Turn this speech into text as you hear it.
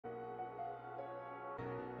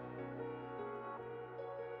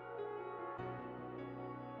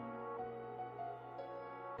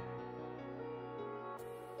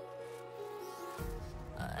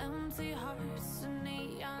empty hearts and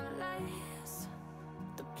neon lights.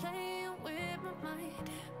 They're playing with my mind.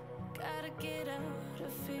 Gotta get out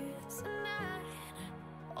of here tonight.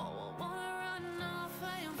 Oh, I wanna run off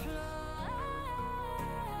and fly.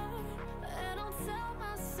 And I'll tell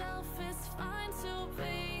myself it's fine to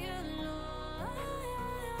be alone,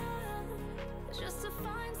 just to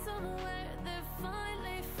find somewhere that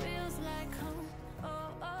finally feels like home.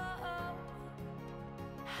 Oh, oh, oh.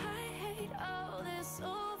 I hate all this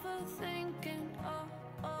overthinking. Oh,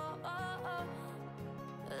 oh, oh, oh.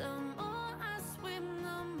 The more I swim,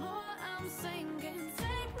 the more I'm sinking.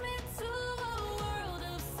 Take me to a world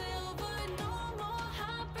of silver. No more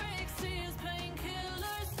heartbreaks, tears,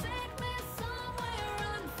 painkillers. Take me somewhere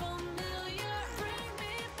unfamiliar. Bring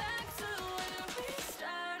me back to where we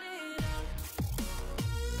started out.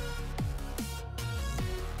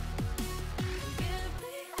 Get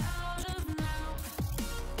me out of now.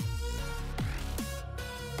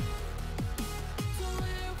 To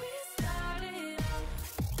where we started out.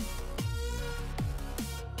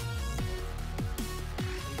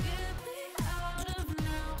 Get me out of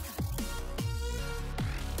now.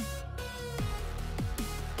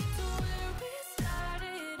 To where we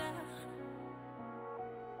started out.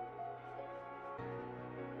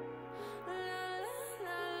 La la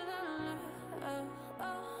la la, oh,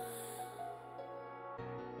 oh.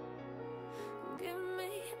 Get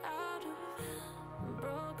me out of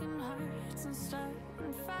broken hearts and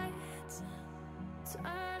starting fights,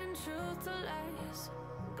 turning truth to lies.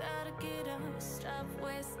 Gotta get up, stop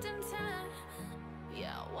wasting time.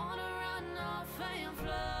 Yeah, I wanna run off and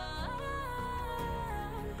fly.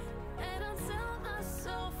 And I'll tell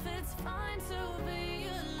myself it's fine to be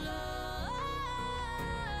alone,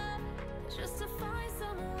 just to find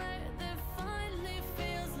somewhere that finally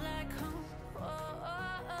feels like home. Oh,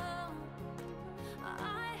 oh, oh.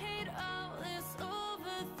 I hate all this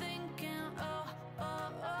overthinking. Oh,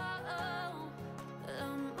 oh, oh, oh. The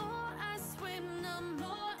more I swim, the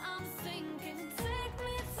more I'm sinking. Take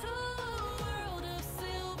me to a world of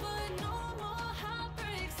silver. No more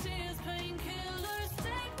heartbreaks, tears, painkillers.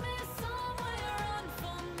 Take me somewhere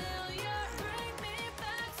unfamiliar. Bring me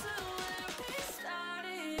back to where we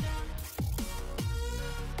started out.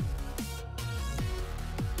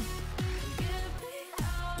 Get me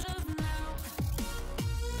out of now.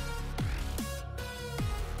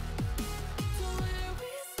 To where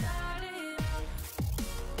we started out.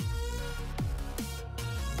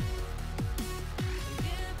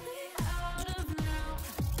 Get me out of now.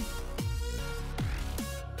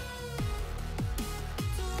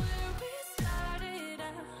 To where we started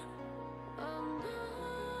out. Oh no.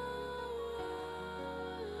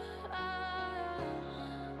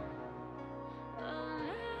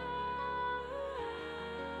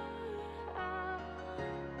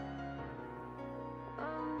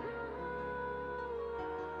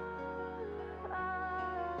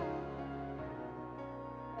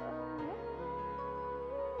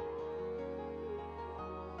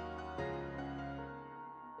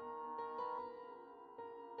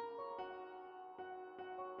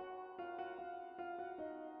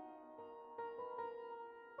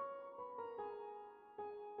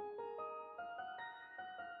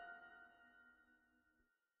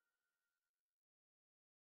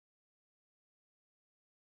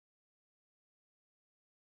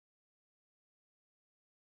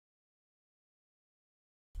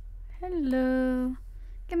 Hello.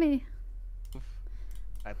 Give me.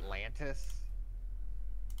 Atlantis.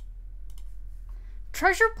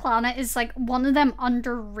 Treasure Planet is like one of them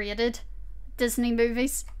underrated Disney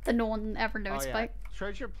movies that no one ever knows about.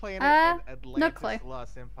 Treasure Planet and no Atlantis clue.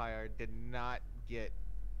 Lost Empire did not get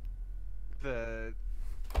the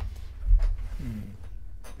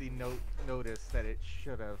notice that it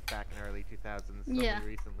should have back in early 2000s. Yeah. So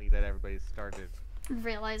recently that everybody started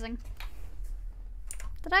Realizing.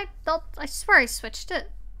 Did I? I swear I switched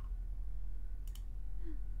it.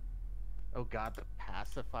 Oh god, the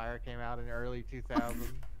pacifier came out in early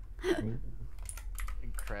 2000.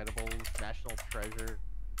 Incredibles, National Treasure.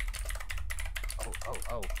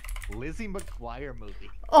 Oh, Lizzie McGuire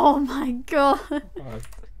movie. Oh my god.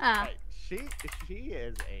 Ah. Right, she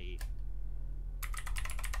is a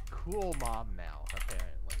cool mom now,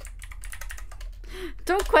 apparently.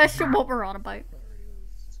 Don't question what we're on about.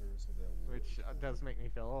 Which does make me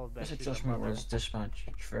feel old. This adjustment was dispatched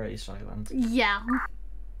very silent. Yeah.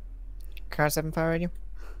 Car 7 Fire Radio.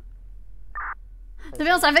 To be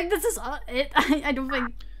honest, I think this is it. I don't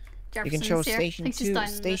think You can Jefferson's show here. I Station think she's 2, down in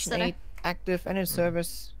the Station city. 8 active and in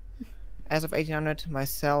service as of 1800.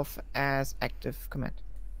 Myself as active command.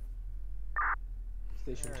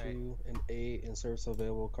 Station 2 and 8 in service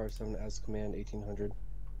available. Car 7 as command 1800.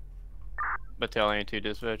 Battalion 2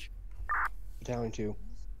 dispatch. Battalion 2.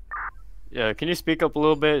 Yeah, can you speak up a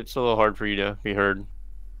little bit? It's a little hard for you to be heard.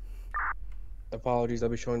 Apologies, I'll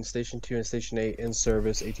be showing Station 2 and Station 8 in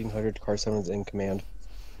service, 1800, Car 7 is in command.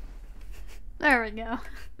 There we go.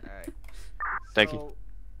 Alright. Thank you. So,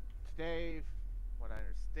 today, what I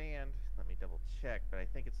understand, let me double check, but I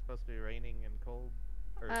think it's supposed to be raining and cold.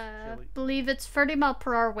 Or chilly. Believe it's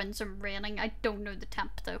 30-mile-per-hour winds and raining. I don't know the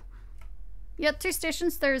temp though. Yeah, 2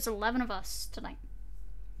 stations. There's 11 of us tonight.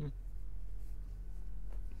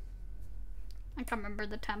 I can't remember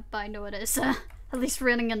the temp, but I know it is at least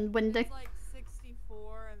raining and windy. It's like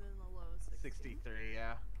 64 and then the low is 63,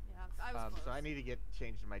 yeah. Yeah, I was So close. I need to get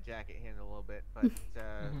changed in my jacket here in a little bit, but be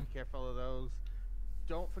careful of those.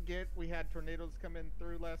 Don't forget, we had tornadoes come in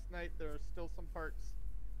through last night. There are still some parts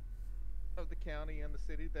of the county and the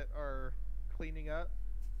city that are cleaning up.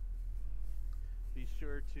 Be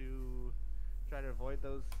sure to try to avoid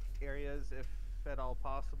those areas if at all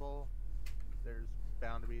possible. There's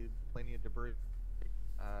bound to be plenty of debris.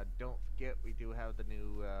 Don't forget, we do have the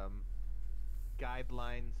new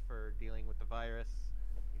guidelines for dealing with the virus.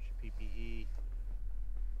 Use your PPE.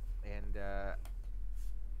 And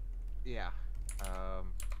yeah.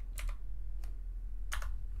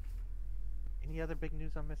 Any other big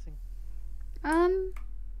news I'm missing? I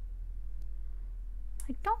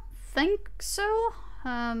don't think so.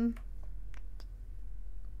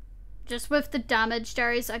 Just with the damaged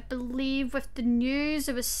areas, I believe with the news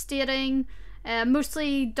it was stating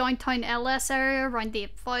mostly downtown LS area around the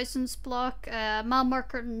 8000s block. Mile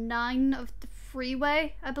marker 9 of the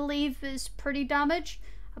freeway, I believe, is pretty damaged.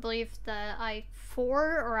 I believe the I-4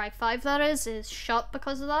 or I-5 that is shut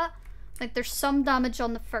because of that. Like there's some damage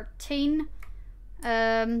on the 13.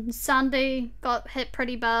 Sandy got hit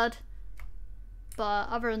pretty bad, but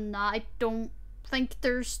other than that, I don't think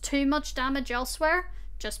there's too much damage elsewhere.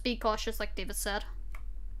 Just be cautious, like David said.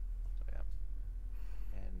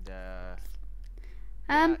 Yeah.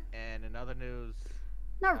 And and in other news,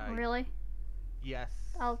 not really. yes,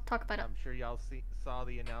 I'll talk about it. I'm sure y'all saw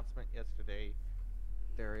the announcement yesterday.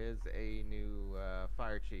 There is a new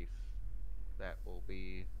fire chief that will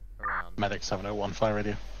be around. Medic 701 fire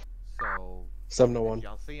radio. So 701. if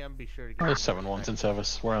y'all see him, be sure to get Oh, him 701's in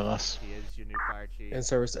service. Where are us? He is your new fire chief. In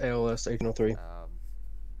service ALS 1803.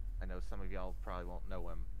 I know some of y'all probably won't know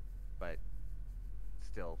him, but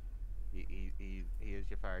still, he is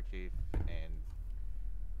your fire chief and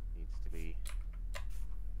needs to be.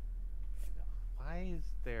 Why is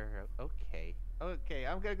there? Okay,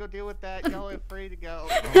 I'm gonna go deal with that. Y'all are free to go.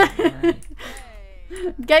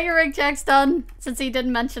 Get your rig checks done, since he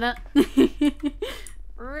didn't mention it.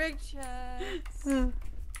 Rig checks.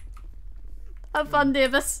 Have fun,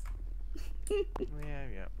 Davis.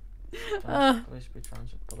 Yeah. Police be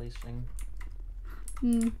transit policing.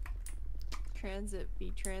 Transit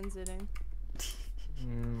be transiting.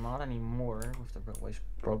 Not anymore with the roadways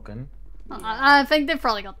broken. I think they've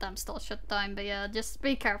probably got them still shut down, but yeah, just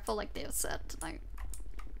be careful, like Dave said tonight.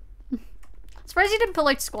 Surprised you didn't pull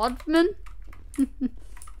out Squadman. I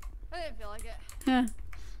didn't feel like it. Yeah.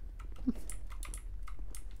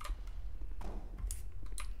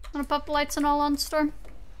 Wanna pop the lights and all on, Storm?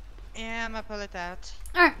 Yeah, I'm gonna pull it out.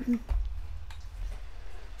 Alright.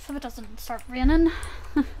 So it doesn't start raining.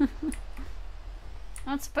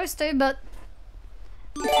 Not supposed to, but...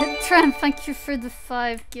 Trent, thank you for the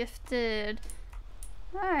 5 gifted.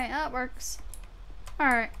 Alright, that works.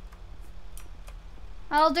 Alright.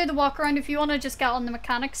 I'll do the walk around if you want to just get on the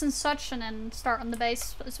mechanics and such, and then start on the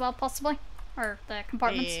base as well, possibly. Or the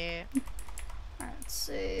compartments. Yeah. Alright, let's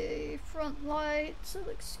see. Front lights, it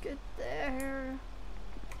looks good there.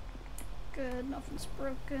 Good, nothing's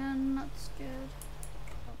broken, that's good.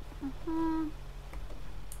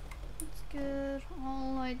 That's good.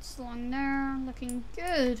 All lights along there, looking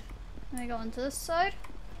good. Let me go into this side.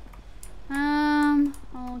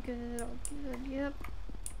 All good, yep.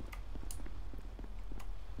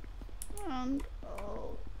 And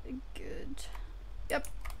all good. Yep.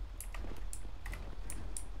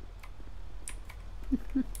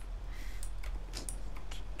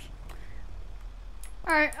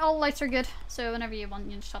 Alright, all lights are good, so whenever you want,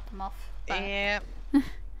 you can shut them off. But Yeah.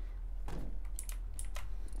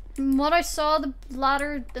 from what I saw, the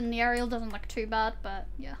ladder and the aerial doesn't look too bad, but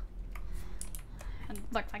yeah. It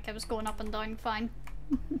looked like it was going up and down fine.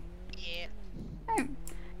 Yeah. Alright.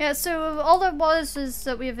 Yeah, so all that was is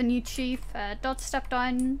that we have a new chief. Dot stepped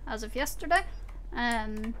down as of yesterday.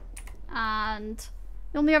 And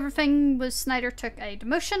the only other thing was Snyder took a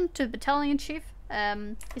demotion to battalion chief.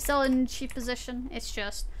 He's still in chief position. It's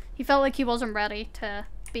just he felt like he wasn't ready to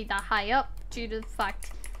be that high up due to the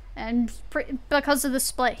fact And because of the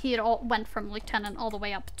split, he had went from lieutenant all the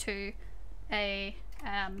way up to a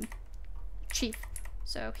chief.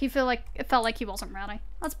 So it felt like he wasn't ready.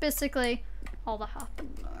 That's basically all that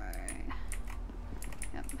happened. Alright.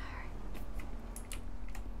 Yep.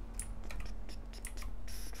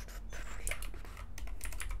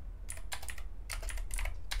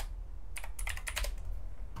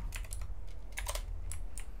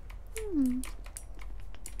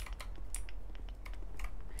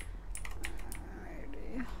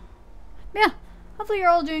 Alrighty. Yeah, hopefully you're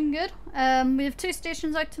all doing good. We have 2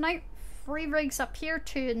 stations out tonight. 3 rigs up here,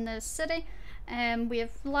 2 in the city. We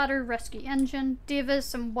have ladder, rescue, engine.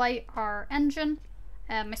 Davis and White are engine.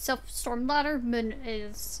 Myself, storm, ladder. Moon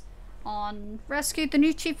is on rescue. The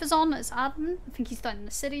new chief is on as admin. I think he's down in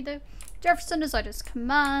the city though. Jefferson is out as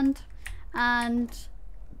command. And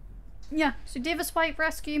yeah, so Davis, White,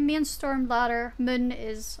 rescue. Main, storm, ladder. Moon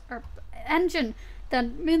is engine.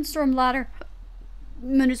 Then main, storm, ladder.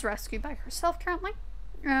 Moon is rescued by herself currently.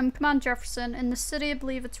 Command Jefferson. In the city, I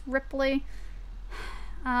believe it's Ripley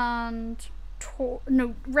and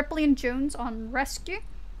Ripley and Jones on rescue.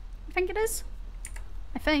 I think it is.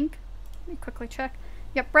 Let me quickly check.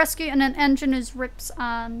 Yep, rescue, and then engine is Rips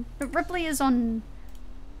and Ripley is on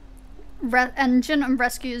engine, and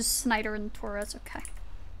rescue is Snyder and Torres. Okay,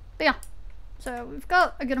 but yeah, so we've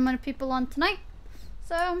got a good amount of people on tonight.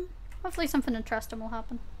 So hopefully something interesting will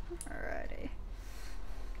happen. Alrighty.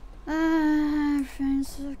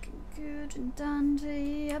 Everything's looking good and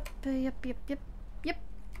dandy. Yep,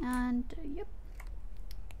 and yep.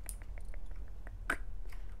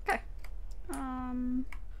 Okay.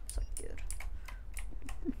 It's like good.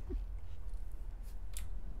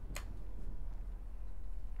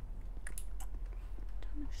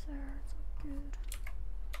 Damage there. It's like good.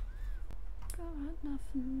 Got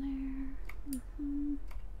nothing there.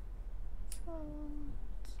 So.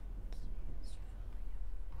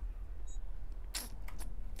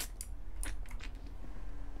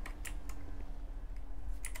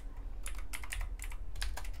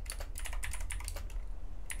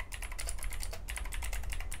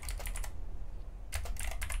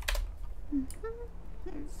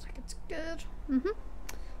 Looks like it's good.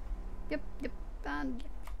 Yep, and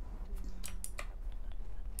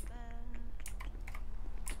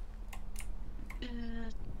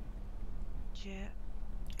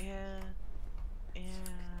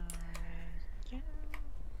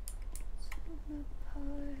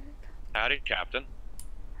Howdy, Captain.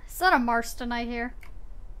 Is that a Marston I hear?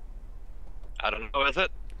 I don't know, is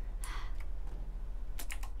it?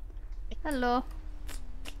 Hello.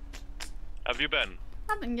 How have you been?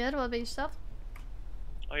 I've been good. What about yourself?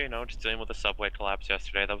 Oh, you know, just dealing with the subway collapse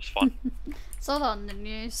yesterday. That was fun. Saw that on the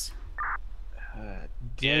news.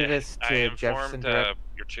 Davis I to informed Jefferson.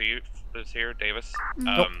 your chief is here, Davis.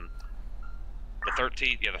 Mm. The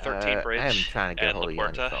 13 bridge I am trying to get and hold of La you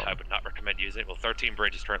on your Puerta, phone. I would not recommend using it. Well, 13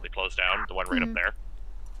 bridge is currently closed down, the one right up there.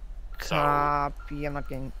 So, Copy. I'm not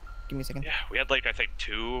getting. Give me a second. yeah, we had like, I think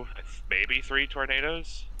 2, maybe 3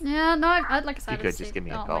 tornadoes. Yeah, no, I'd like I said, You could just give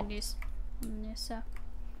me a call. News, so.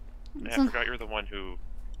 Yeah, I forgot you're the one who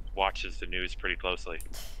watches the news pretty closely.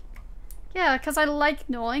 Yeah, because I like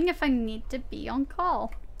knowing if I need to be on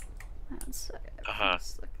call. That's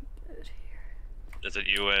looking good here. Is it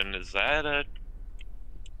you and is that a...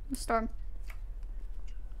 Storm.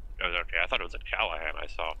 Oh, okay, I thought it was a Callahan I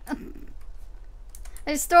saw.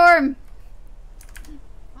 Hey, Storm!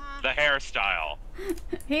 The hairstyle.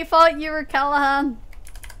 He thought you were Callahan.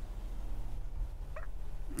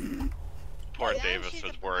 Poor Davis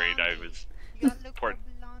was worried I was... You gotta look Poor... for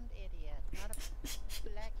a blonde idiot, not a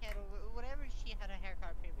black hair or whatever she had a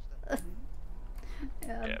haircut previously.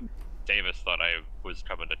 Yeah, Davis thought I was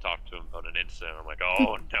coming to talk to him about an incident. I'm like,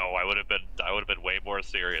 oh no, I would have been way more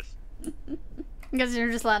serious. Because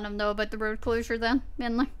you're just letting him know about the road closure then,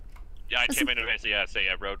 mainly. Yeah, I came in and basically say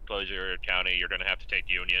road closure county. You're gonna have to take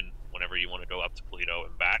Union whenever you want to go up to Toledo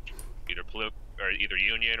and back, either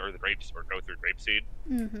Union or the Grapes or go through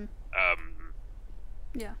Grapeseed.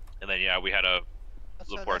 Yeah. And then yeah, we had a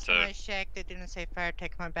So La last time Puerta. I checked, it didn't say fire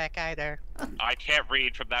take my back either. I can't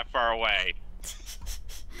read from that far away.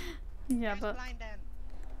 Yeah, but... Blind then.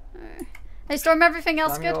 Hey, Storm, everything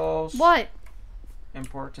else Samuels. good? What?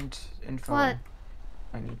 Important info. What?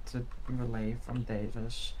 I need to relay from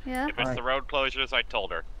Davis. Yeah? If it's the road closures, I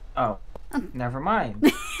told her. Oh, never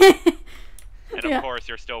mind. And of course,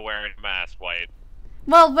 you're still wearing a mask, White.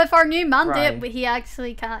 Well, with our new mandate, Right. he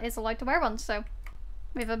actually is allowed to wear one, so...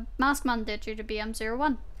 We have a mask mandate due to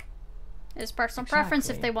BM01. It's personal preference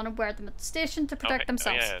if Exactly. they want to wear them at the station to protect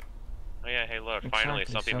themselves. Oh yeah, hey look, finally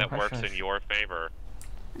Exactly, something so that works hush-hush. in your favor.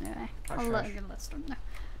 Anyway, Hush, I'll let hush. them know.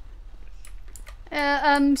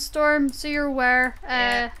 Storm, so you're aware.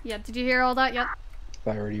 Yeah. Yeah, did you hear all that yet?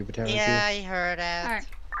 Fire radio battalion Yeah, I heard that. Alright.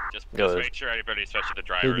 Just Good. make sure everybody, especially the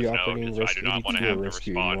We'll drivers, be know, operating because I do rescue not want to 82 or have to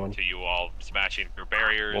rescue respond 81. to you all smashing through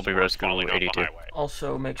barriers We'll be or rescue falling down the 82. highway.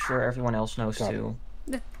 Also, make sure everyone else knows Got it. too.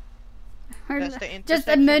 Does the Just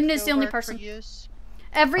intersection Moon is the still only work for person. use?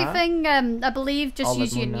 Everything, I believe, just I'll let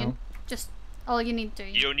use Moon Union. know. Just all you need to do.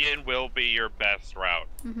 Union will be your best route.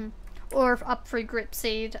 Or up through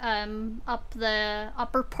Gripseed, up the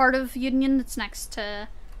upper part of Union that's next to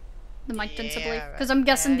the mountains, I believe. Yeah, Because I'm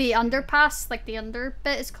guessing the yes. underpass, like the under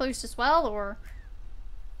bit, is closed as well, or?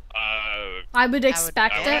 I I would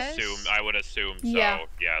expect would it. assume so. Yeah.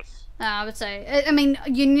 Yes. I would say. I mean,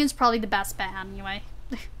 Union's probably the best bet anyway.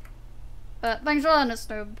 But thanks for letting us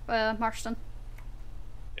know, Marston.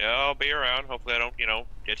 Yeah, I'll be around. Hopefully, I don't,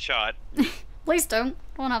 get shot. Please don't.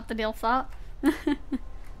 Won't have to deal with that.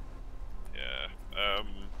 Yeah.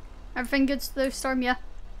 Everything good though, Storm? Yeah.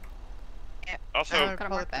 Also, I'll Gotta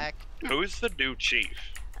pull mark it back. who's the new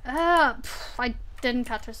chief? I didn't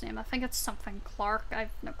catch his name. I think it's something Clark. I have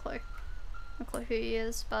no clue. No clue who he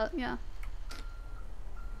is, but yeah.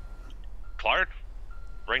 Clark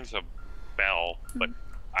rings a bell, but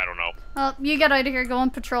I don't know. Well, you get out of here. Go on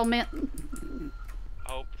patrol, mate.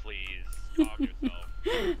 Oh, please, calm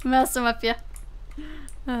yourself. Messing with you.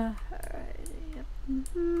 Alright. Yep.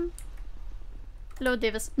 Hello,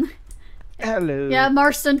 Davis. Hello. Yeah,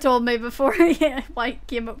 Marston told me before White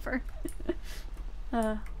came over.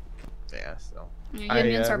 Yeah, so.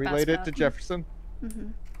 Unions I are best relayed it bet. to Jefferson.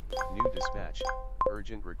 New dispatch.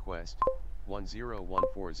 Urgent request.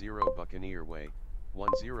 10140 Buccaneer Way.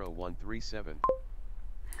 10137.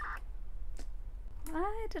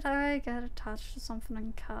 Why did I get attached to something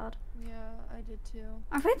in CAD? Yeah, I did too.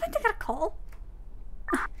 Are we about to get a call?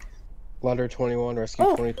 Ladder 21, Rescue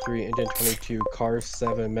Oh. 23, Engine 22, Car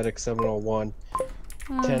 7, Medic 701,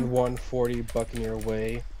 10140 Buccaneer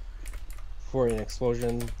Way for an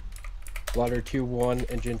explosion. Ladder 21,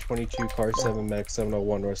 Engine 22, Car 7, Medic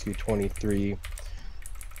 701, Rescue 23,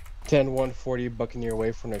 10140 Buccaneer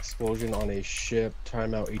Way for an explosion on a ship.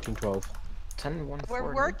 Timeout 1812. 10-140.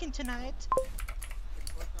 We're working tonight.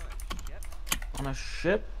 On a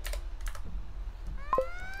ship?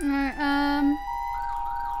 Alright,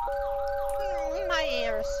 My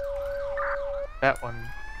ears. That one.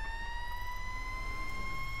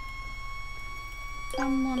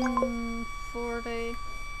 140.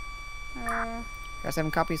 Car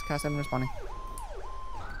 7 copies, Car 7 responding.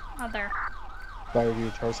 Oh, there. Fire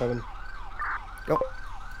review, Car 7. Go.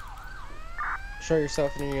 Show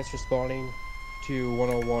yourself and units responding to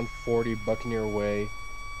 10140 Buccaneer Way.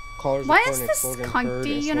 Callers Why report is an this explosion county occurred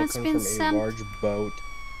and units smoke being coming from sent? a large boat.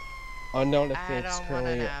 Unknown if I it's don't wanna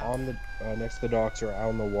currently know. on the next to the docks or out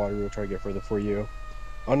on the water. We'll try to get further for you.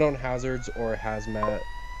 Unknown hazards or hazmat,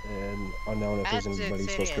 and unknown if there's That's anybody it,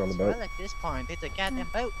 supposed to be on the well, boat. at this point, it's a goddamn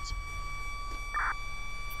boat.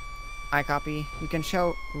 I copy. You can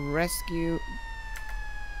show Rescue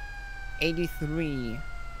 83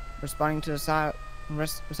 responding to the Search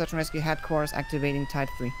and Rescue Headquarters activating Tide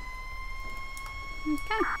 3.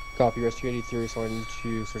 Okay. Copy. Rescue 83 responding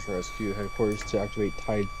to Search and Rescue Headquarters to activate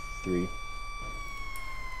Tide 3.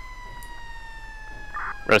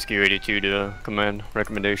 Rescue 82 to command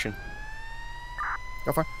recommendation.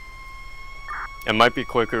 Go for it. It might be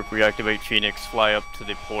quicker if we activate Phoenix, fly up to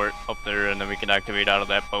the port up there, and then we can activate out of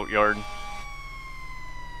that boatyard.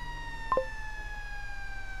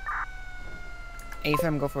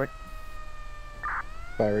 AFM, go for it.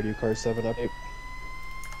 Fire radio, Car 7 update.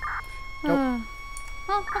 Well,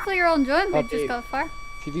 hopefully you're all enjoying. We just Update. got far.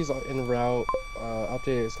 PD's en route.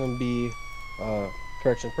 Update is going to be,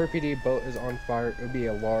 correction, per PD, boat is on fire. It would be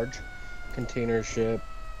a large container ship.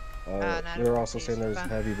 not They're a also saying there's fun.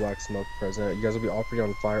 heavy black smoke present. You guys will be operating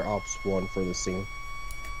on Fire Ops 1 for the scene.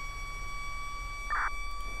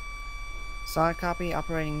 Solid copy,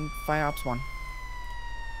 operating Fire Ops 1.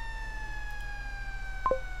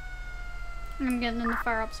 I'm getting in the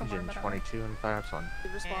fire up somewhere. Engine But 22 and fire ups on.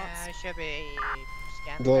 Good response. Yeah, I should be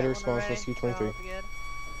scanning Delay that response, one already, Rescue so 23. I'll be good.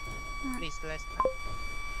 Please listen.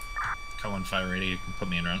 Call on fire radio, you can put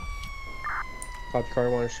me in route. Copy car,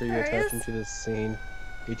 I want to show you There he attaching is. to the scene.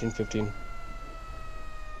 1815.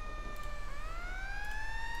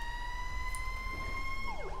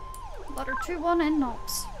 Letter 2-1 and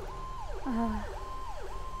knobs.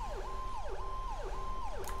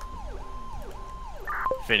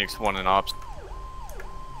 Phoenix 1 and ops.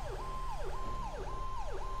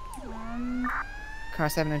 Car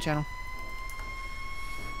 7 in channel.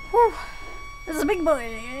 Whew. This is a big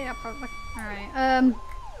boy. Yeah, probably. Alright,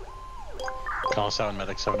 Car 7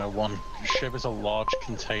 Medic 701. Ship is a large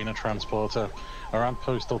container transporter. Around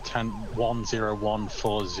postal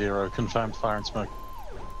 10140. Confirmed fire and smoke.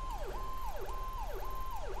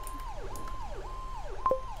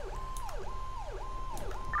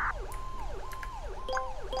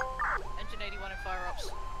 Engine 81 in fire ops.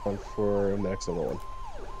 One for Medic 701.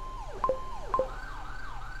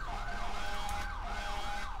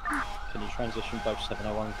 Can you transition both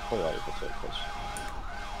 701 crew over to it, please?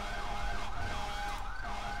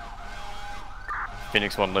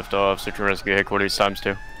 Phoenix 1 lift off, search and rescue headquarters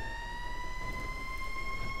 ×2.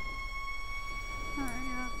 Alright,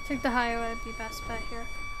 yeah. Take the highway, would be best bet here.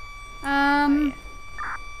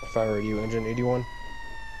 Fire radio, engine 81.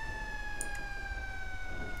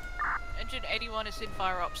 Engine 81 is in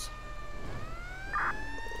fire ops.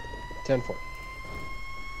 10-4.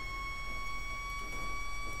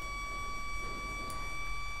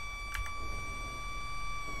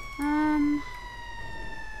 Um.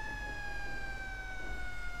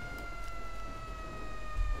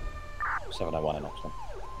 701 in Oxford.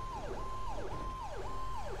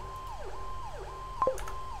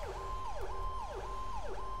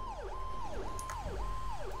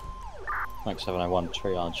 Mike 701,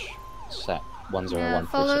 triage set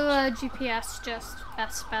 10136. Follow GPS, just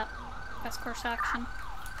best bet. Best course action.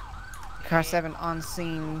 Car 7 on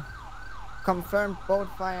scene. Confirmed boat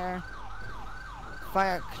fire.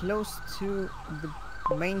 Fire close to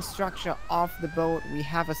the main structure of the boat. We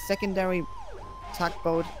have a secondary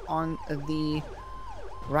tugboat on the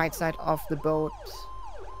right side of the boat.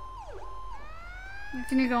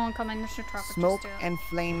 Can you go on coming? There's no traffic. Smoke just do it. and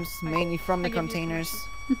flames mainly from the I give you containers.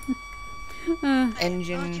 permission.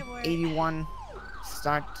 Engine 81,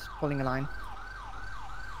 start pulling a line.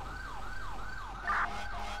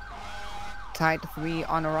 Tide 3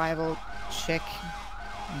 on arrival, check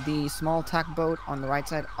the small tugboat on the right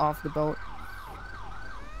side of the boat.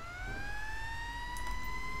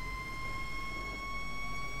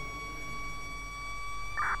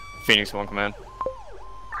 Phoenix 1 command.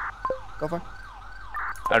 Go for it.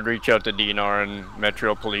 I'd reach out to DNR and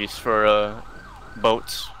Metro Police for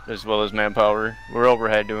boats as well as manpower. We're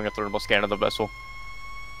overhead doing a thermal scan of the vessel.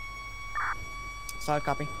 Solid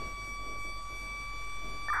copy.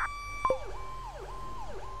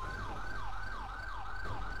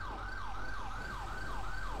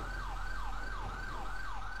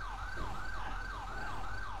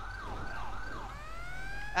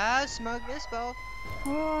 Smoke this boat.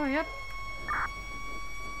 Oh, yep.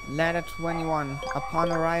 Ladder 21,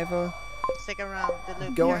 upon arrival, Stick around the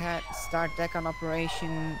loop. go here. ahead, start deck on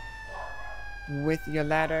operation with your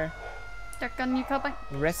ladder. Deck gun, you copy?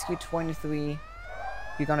 Rescue 23,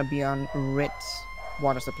 you're gonna be on RIT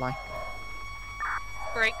water supply.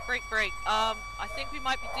 Break. I think we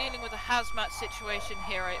might be dealing with a hazmat situation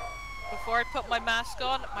here. Before I put my mask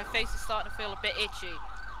on, my face is starting to feel a bit itchy.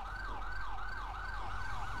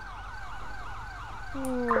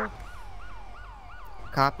 Ooh.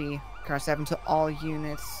 Copy. Car 7 to all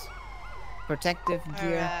units. Protective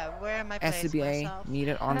gear. Alright, where am I placed SCBA myself?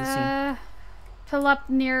 needed on the scene. Pull up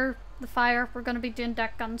near the fire. We're gonna be doing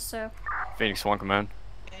deck guns, so. Phoenix 1 command.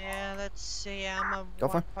 Yeah, let's see. I'm gonna Go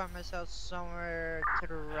for it. park myself somewhere to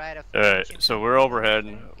the right of. Alright, so we're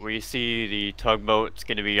overhead. We see the tugboat's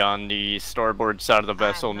going to be on the starboard side of the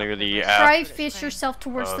vessel near the Try aft. face yourself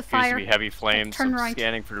towards the Appears fire. to be heavy flames. Turn I'm right.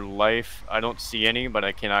 scanning for life. I don't see any, but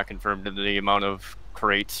I cannot confirm the amount of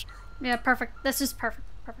crates. Yeah, perfect. This is perfect.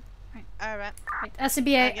 Perfect. Right. Alright. Right.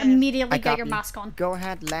 SCBA, immediately I get your copy. mask on. Go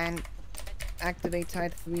ahead, land. Activate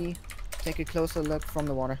Tide 3. Take a closer look from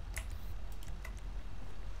the water.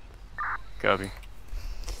 Copy.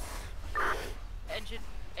 Engine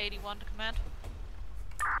 81 to command.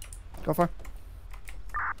 Go for it.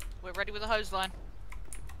 We're ready with the hose line.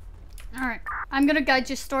 Alright. I'm gonna guide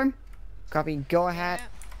you, Storm. Copy. Go ahead.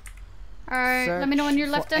 Alright, let me know when you're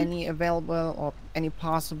Search for lifting. any available or any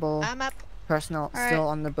possible I'm up. personnel Alright. still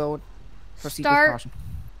on the boat. Proceed Start. with caution.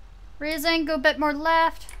 Raising, go a bit more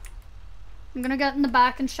left. I'm gonna get in the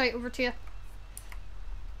back and shout over to you.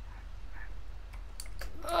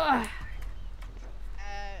 Ugh.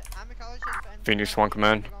 I'm a college Phoenix 1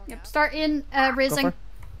 command. Yep, start in Go raising. for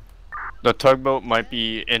The tugboat might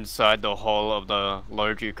be inside the hull of the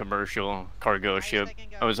larger commercial cargo ship.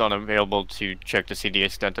 I was unavailable to check to see the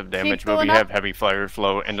extent of damage, but we going up. have heavy fire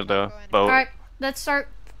flow into the boat. Alright, let's start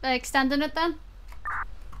extending it then.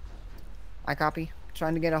 I copy.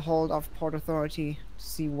 Trying to get a hold of Port Authority to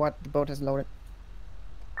see what the boat has loaded.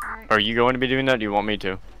 Are you going to be doing that? Do you want me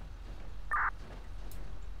to?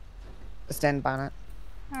 Stand by that.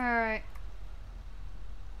 Alright.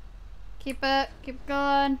 Keep it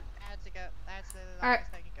going. That's a go. That's the Alright.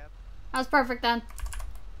 longest I can go. That's perfect then.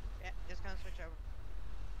 Yeah, just gonna switch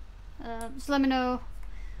over. Just let me know.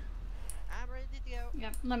 I'm ready to go.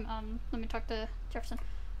 Yep. Let me talk to Jefferson.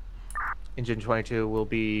 Engine 22 will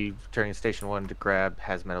be returning to Station 1 to grab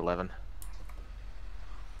Hazmat 11.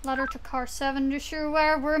 Ladder to car 7. Just sure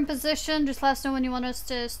where we're in position. Just let us know when you want us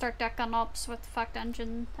to start deck gun ops with the fact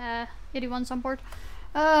engine 81's on board.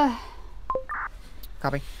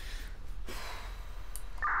 Copy.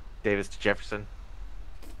 Davis to Jefferson.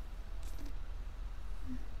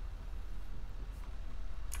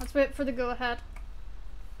 Let's wait for the go ahead.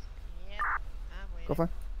 Yeah, I'm waiting. Go for it.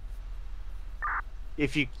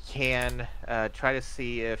 If you can, try to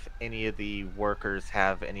see if any of the workers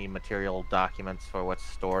have any material documents for what's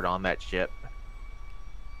stored on that ship.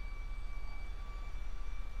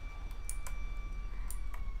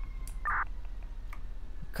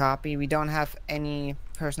 Copy. We don't have any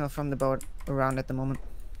personnel from the boat around at the moment.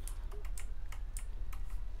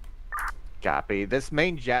 Copy. This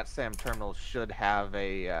main JATSAM terminal should have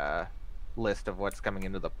a list of what's coming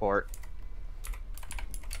into the port.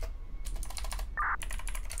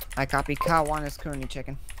 I copy. Car 1 is currently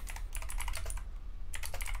checking.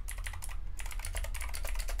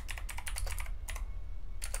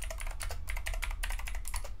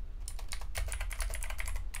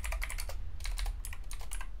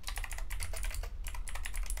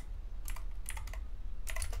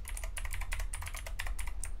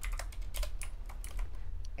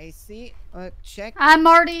 AC, check. I'm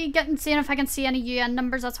already seeing if I can see any UN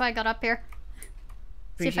numbers. That's why I got up here.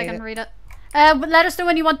 See if I Appreciate can it. read it. But let us know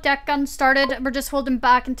when you want deck guns started. We're just holding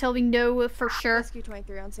back until we know for sure. Rescue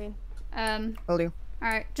 23 on scene. Will do.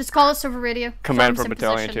 Alright, just call us over radio. Command Farms for in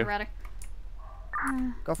battalion position, 2. ready.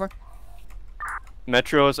 Go for it.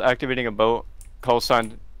 Metro is activating a boat. Call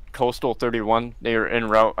sign Coastal 31. They are en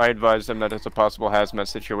route. I advise them that it's a possible hazmat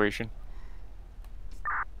situation.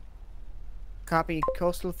 Copy.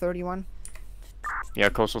 Coastal 31. Yeah,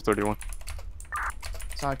 Coastal 31.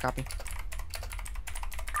 Solid copy.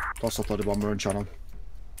 Coastal 31, we're in channel.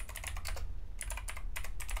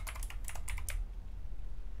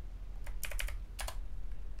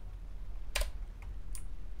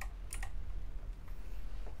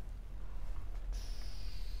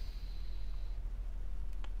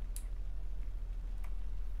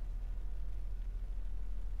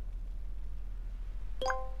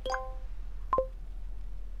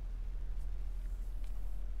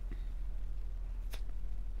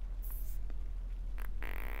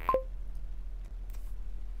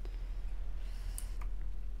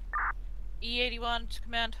 E81 to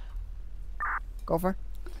command. Go for it.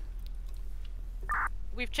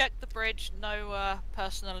 We've checked the bridge. No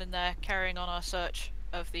personnel in there carrying on our search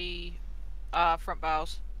of the front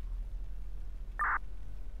bows.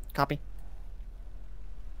 Copy.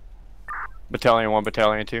 Battalion 1,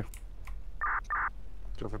 Battalion 2.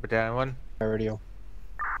 Go for Battalion 1. Radio.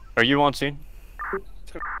 Are you on scene?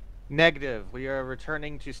 Negative. We are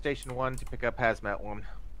returning to Station 1 to pick up Hazmat 1.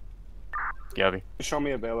 Gabby. Show me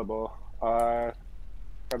available.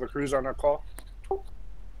 Have a cruiser on our call.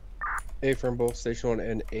 A from both Station 1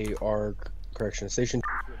 and AR, correction, Station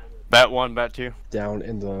Bat 1, Bat 2. down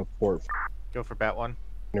in the port. Go for Bat 1.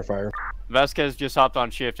 Under fire. Vasquez just hopped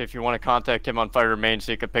on shift. If you want to contact him on fire main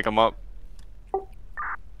so you can pick him up.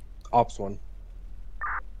 Ops 1.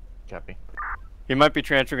 Copy. He might be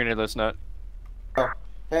transferring into this net. Oh,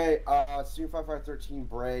 hey, Senior 5513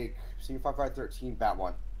 break. Senior 5513 Bat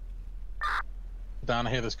 1. Down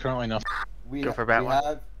here, there's currently nothing. Go for Bat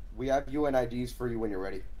 1. We have UNIDs for you when you're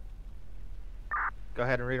ready. Go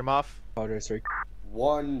ahead and read them off. Apologize, sir.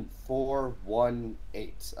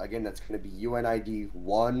 1418. Again, that's going to be UNID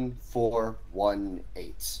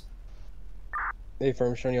 1418. A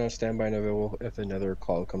firm showing you on standby and available if another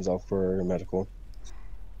call comes out for medical.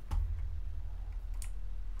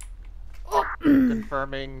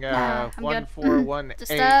 Confirming I'm good.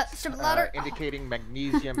 1418, indicating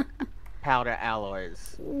magnesium powder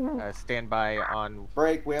alloys. Stand by on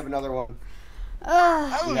break. We have another one. We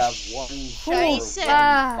have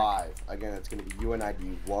 1415. Again, it's going to be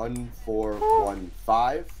UNID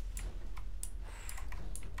 1415.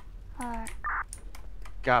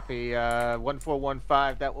 Copy.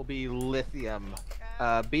 1415. That will be lithium.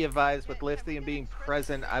 Be advised, with lithium being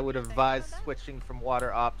present, I would advise switching from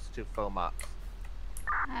water ops to foam ops.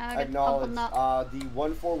 Acknowledge. The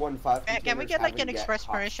 1415. Can we get like an express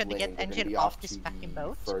permission to get engine off this fucking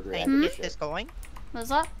boat and get this going? What's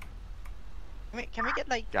that? Can we get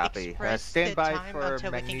like Copy. express Stand by time for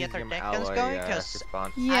until we can get our magnesium deck guns alloy going? Because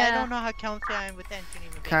response. I don't know how confident I am with the engine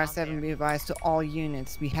even being Car on 7, there. be advised to all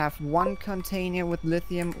units. We have one container with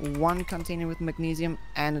lithium, one container with magnesium,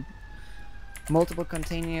 and multiple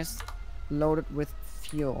containers loaded with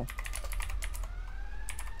fuel.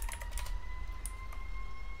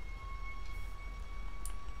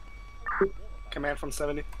 Command from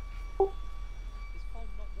 70.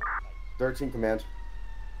 13 command.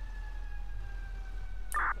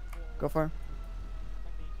 Go for it.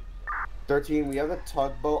 13, we have a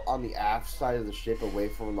tugboat on the aft side of the ship away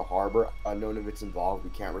from the harbor. Unknown if it's involved, we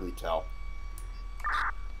can't really tell.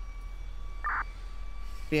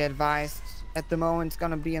 Be advised, at the moment it's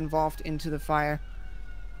gonna be involved into the fire.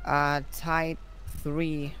 Tide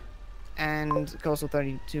 3 and Coastal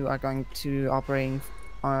 32 are going to operating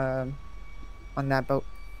on that boat.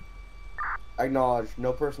 Acknowledge,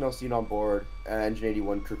 no personnel seen on board. Engine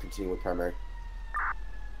 81 crew continue with primary.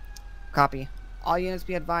 Copy. All units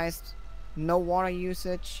be advised, no water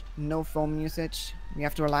usage, no foam usage. We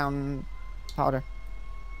have to rely on powder.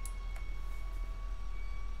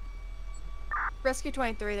 Rescue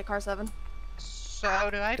 23, the car 7. So,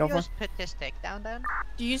 do I Go for just put this takedown then?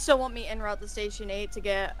 Do you still want me en route to Station 8 to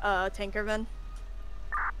get tanker then?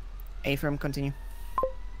 A-firm, continue.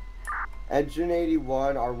 Engine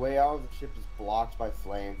 81, our way out of the ship is blocked by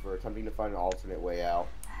flames. We're attempting to find an alternate way out.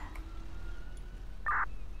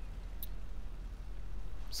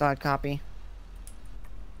 Solid copy.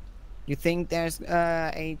 You think there's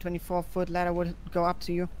a 24-foot ladder would go up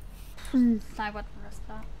to you? I wouldn't risk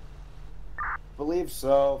that. Believe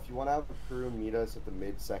so. If you want to have the crew meet us at the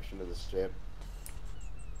midsection of the ship.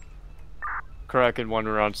 Kraken 1,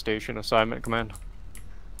 we're on station. Assignment, command.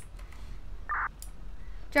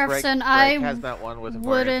 Jefferson, Break I has that one with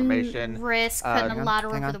more wouldn't information. risk putting a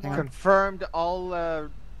ladder over the wall. Confirmed. All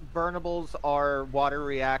burnables are water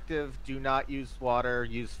reactive. Do not use water.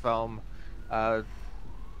 Use foam.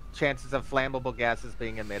 Chances of flammable gases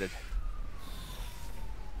being emitted.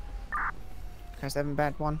 Car 7,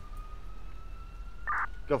 bad 1.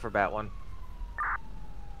 Go for bat 1.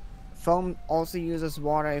 Foam also uses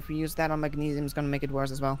water. If we use that on magnesium, it's gonna make it worse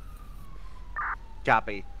as well.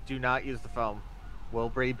 Copy. Do not use the foam. We'll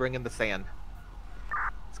be bringing the sand.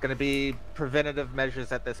 It's going to be preventative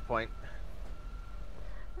measures at this point.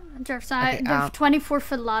 Jefferson, Okay, the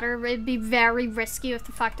 24-foot ladder would be very risky with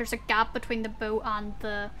the fact there's a gap between the boat and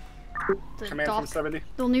the Command dock. from 70.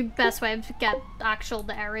 The only best way to get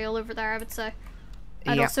the aerial over there, I would say.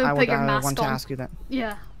 I'd Yeah, also I put would your mask want on. to ask you that.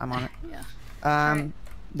 Yeah. I'm on it. Yeah.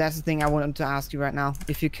 That's the thing I wanted to ask you right now.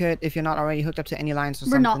 If you could, if you're not already hooked up to any lines or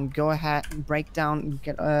We're something, not. go ahead, break down,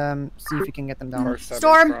 get see if you can get them down.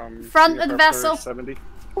 Storm, front of the vessel. 70.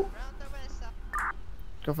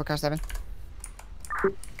 Go for car 7.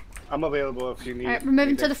 I'm available if you need. Alright, we're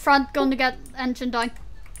moving to the front, going to get engine down.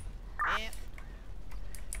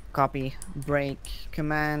 Copy. Break.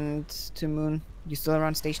 Command to Moon. You still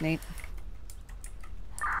around Station 8?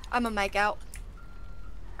 I'm a make out.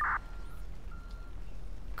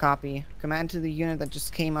 Copy. Command to the unit that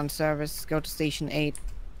just came on service. Go to Station 8.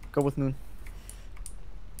 Go with Moon.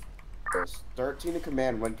 Yes, 13 to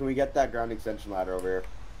command. When can we get that ground extension ladder over here?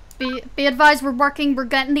 Be advised, we're working, we're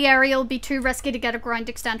getting the aerial. Be too risky to get a ground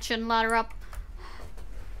extension ladder up.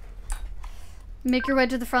 Make your way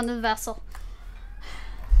to the front of the vessel.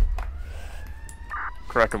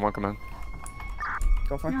 Kraken 1, command.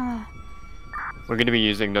 Go for it. We're going to be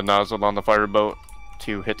using the nozzle on the fireboat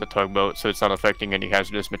to hit the tugboat so it's not affecting any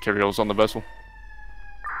hazardous materials on the vessel.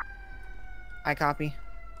 I copy.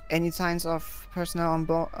 Any signs of personnel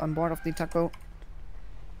on board of the tugboat?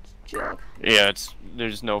 Yeah,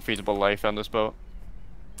 there's no feasible life on this boat.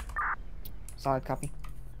 Solid copy.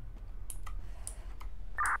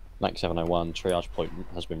 Mike 701, triage point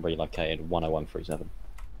has been relocated, 10137.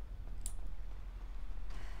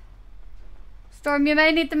 Storm, you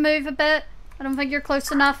may need to move a bit. I don't think you're close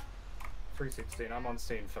enough. 316, I'm on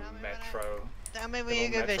scene for Metro. Tell me where you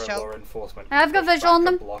go, Metro visual. law enforcement. I've got Push visual on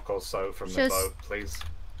back a them. block or so from the Just- boat, please.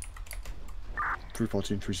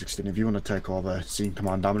 314, 316, if you want to take over scene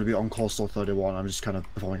command, I'm going to be on coastal 31. I'm just kind of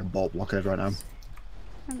performing a boat blockade right now.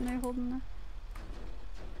 No holding there.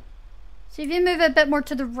 See if you move a bit more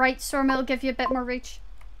to the right, Storm, it'll give you a bit more reach.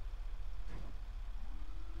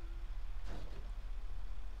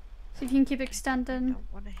 See if you can keep extending. I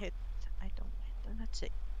don't want to hit. I don't hit. That's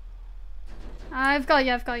it. I've got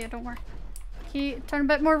you, don't worry. Turn a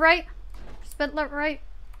bit more right. Just a bit left, right.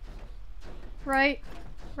 Right.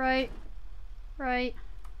 Right. Right.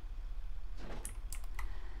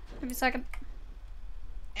 Give me a second.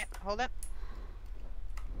 Yeah, hold up.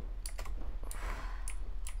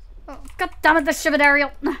 Oh, god damn it, this stupid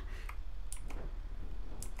aerial.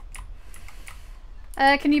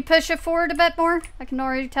 Can you push it forward a bit more? I can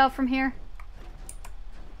already tell from here.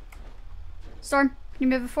 Storm, can you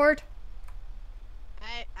move it forward?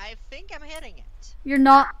 I think I'm hitting it. You're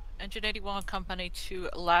not. Engine 81 company to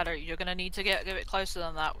ladder. You're gonna need to get a bit closer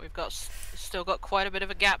than that. We've got still got quite a bit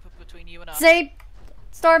of a gap between you and us. See,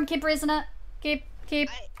 Storm, keep raising it. Keep.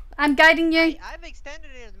 I'm guiding you. I've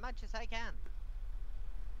extended it as much as I can.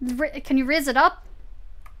 Can you raise it up?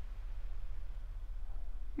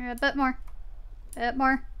 Yeah, a bit more. Bit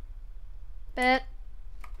more. Bit.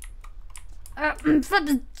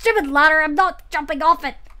 Stupid ladder, I'm not jumping off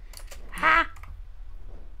it. Ha!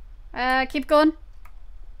 Keep going.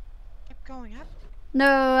 Keep going up.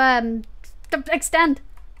 No, extend.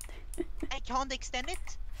 I can't extend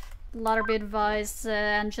it. Ladder be advised,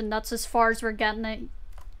 engine, that's as far as we're getting it.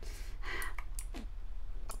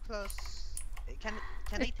 How close?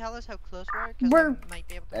 Can they tell us how close we are? 'Cause We're I might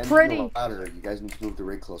be able to pretty. Louder. You guys need to move the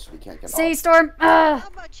rig closer. We can't get See, off. Storm. How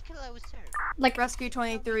much closer? Like Rescue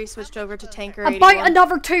 23 switched over to tanker about 81.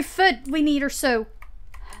 another 2 foot we need or so.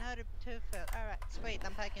 Another 2 foot. Alright, sweet,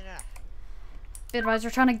 I'm packing it up. Be advised, we're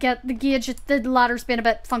trying to get the gauge. The ladder's been a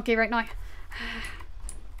bit funky right now.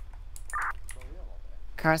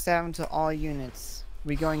 Car 7 to all units.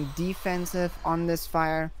 We're going defensive on this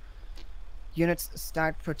fire. Units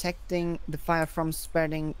start protecting the fire from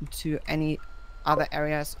spreading to any other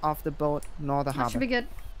areas of the boat nor the harbor. That should be good.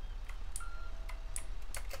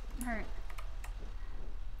 Alright.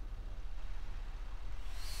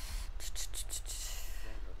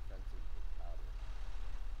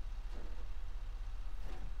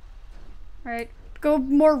 Alright. Go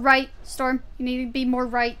more right, Storm. You need to be more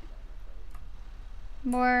right.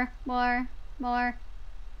 More.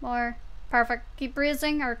 Perfect. Keep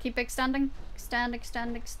raising or keep extending. Extend.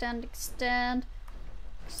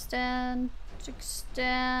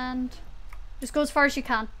 Just go as far as you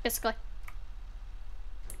can, basically.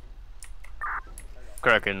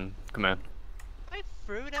 Kraken, command. I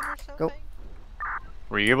threw them or something? Go.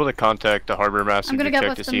 Were you able to contact the harbor master to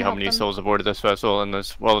check to see how many souls aboarded this vessel and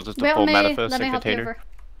as well as the full manifest and container?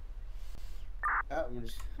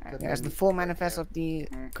 Yes, the full manifest of the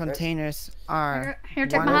containers are Here,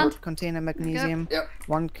 take my one hand. container magnesium,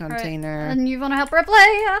 one container And you want to help Ripley?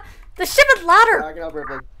 The ship is ladder! I can help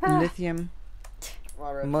Ripley. lithium.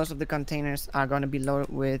 Most of the containers are going to be loaded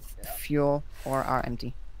with fuel or are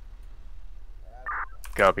empty.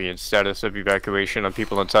 Copy, and status of evacuation on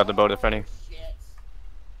people inside the boat, if any.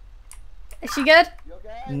 Is she good?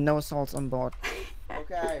 No souls on board.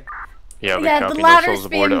 Okay. Yeah, we Yeah, copy. the No ladder's souls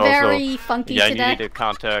aboard. been Also, very funky yeah, today. you need to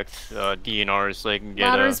contact DNR so they can get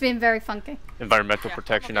Ladder's been very funky. environmental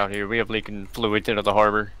protection out here. We have leaking fluids into the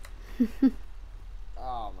harbor.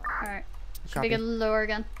 Alright. Should Copy. be good lower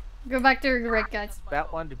again. Go back to your rig, guys.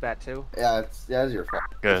 Bat 1 to Bat 2. Yeah, it's your fault.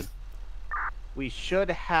 Good. We should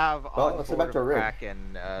have Well, on let's go board back to of rig.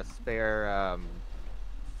 Kraken spare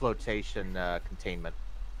flotation containment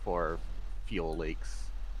for fuel leaks.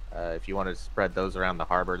 If you want to spread those around the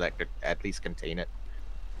harbor, that could at least contain it.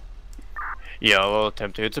 Yeah, we'll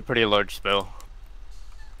attempt to. It's a pretty large spill.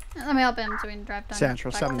 Let me help him so we can drive down.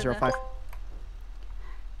 Central back to the- 705.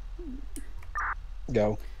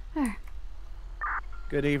 Go.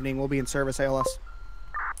 Good evening. We'll be in service, ALS.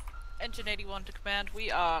 Engine 81 to command.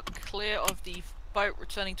 We are clear of the boat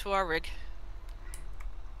returning to our rig.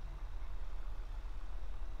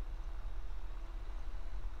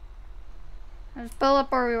 Just pull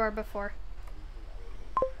up where we were before.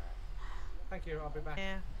 Thank you, I'll be back.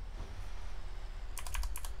 Yeah.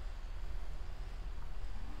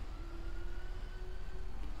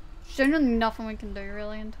 There's generally nothing we can do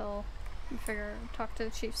really until we talk to the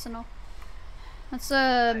chiefs and all. Let's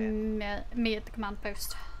meet at the command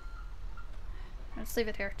post. Let's leave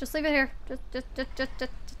it here. Just leave it here. Just.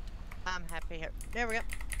 I'm happy here. There we go.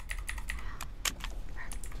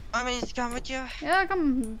 I mean, it's come with you. Yeah,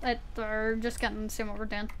 come. We're just getting see what we're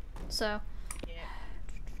doing. So.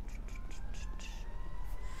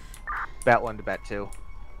 Bat 1 to Bat 2.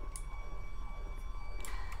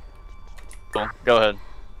 Cool. Go ahead.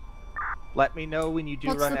 Let me know when you do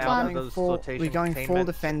What's run the out plan? of those We're flotation going full containment.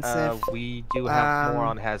 defensive. We do have more Um,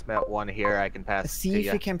 on Hazmat 1 here. I can pass See to if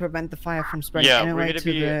you. we can prevent the fire from spreading Yeah, anyway we're gonna to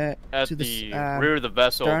be the at to the the rear of the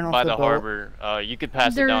vessel stern of by the boat. harbor. You could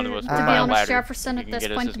pass it down to us To with be my honest, ladder. Jefferson, You at can this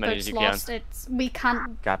get us point as the many boat's as you can. lost. We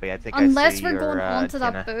can't. Copy. I think Unless I see we're going your, onto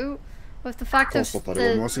that antenna. boat, with the fact of Coastal the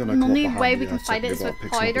 31, we're also gonna come up only behind way the, we can fight it is with secondary boat,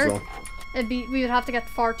 picks them up as powder. well. We would have to get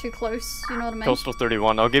far too close. You know what I mean? Coastal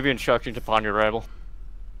 31. I'll give you instructions upon your arrival.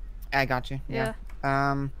 I got you. Yeah.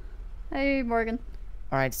 Hey, Morgan.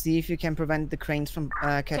 Alright, see if you can prevent the cranes from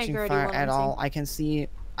catching Tanker fire 81 at on all. scene. I can see.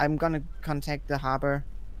 I'm gonna contact the harbor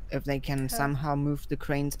if they can somehow move the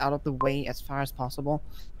cranes out of the way as far as possible.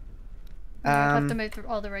 We have to move through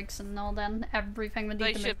all the rigs and all. Then everything would need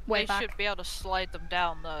They to should move way they back. should be able to slide them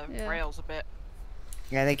down the Yeah. rails a bit.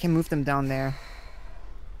 Yeah, they can move them down there.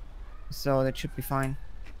 So that should be fine.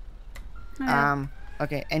 Yeah.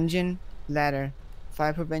 Okay, engine, ladder,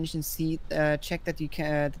 fire prevention, seat. Check that you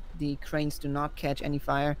can the cranes do not catch any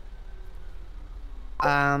fire.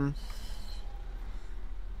 The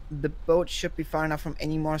boat should be far enough from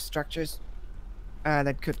any more structures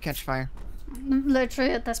that could catch fire.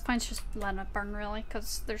 Literally at this point, it's just letting it burn, really,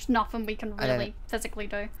 because there's nothing we can really physically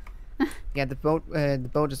do. Yeah, the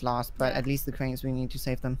boat is lost, but at least the cranes, we need to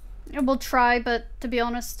save them. We'll try, but to be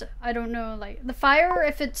honest, I don't know. Like the fire,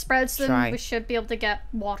 if it spreads them, we should be able to get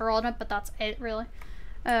water on it, but that's it, really.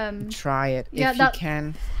 Try it. Yeah, if you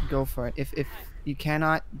can, go for it. If you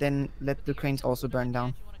cannot, then let the cranes also burn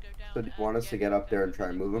down. So do you want us to get up there and try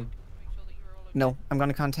and move them? No, I'm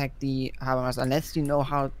gonna contact the harbor master unless you know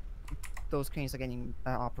how those cranes are getting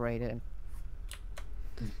operated.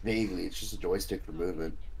 Vaguely, it's just a joystick for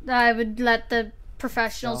movement. I would let the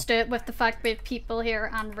professionals do it with the fact we have people here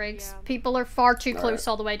and rigs. People are far too close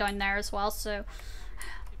all the way down there as well, so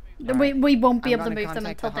we won't be able to move them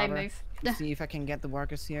until they move. See if I can get the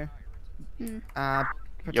workers here.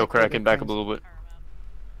 Yo, Kraken, back up a little bit.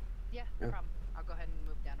 Yeah, no problem. I'll go ahead and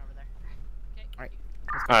move down over there. Alright.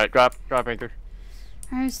 Alright, drop anchor.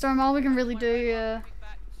 Alright, Storm, all we can really do,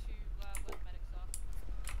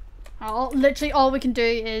 literally all we can do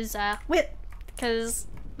is, wait, because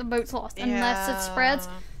the boat's lost. Unless it spreads,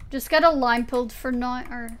 just get a line pulled for now,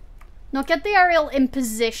 or not get the aerial in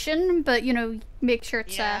position, but, you know, make sure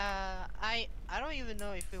it's, I don't even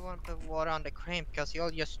know if we want to put water on the crane, because you'll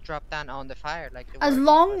just drop down on the fire, like the as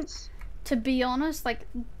long, to be honest, like,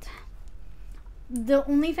 the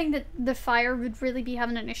only thing that the fire would really be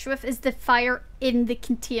having an issue with is the fire in the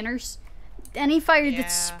containers. Any fire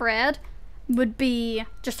that's spread would be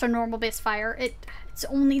just a normal base fire. It's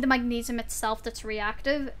only the magnesium itself that's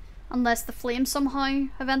reactive, unless the flames somehow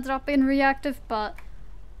have ended up being reactive, but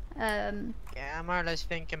yeah, I'm more or less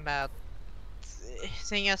thinking about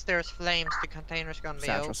seeing as there's flames, the container's gonna be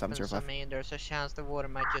open, so I mean there's a chance the water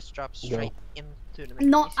might just drop straight into the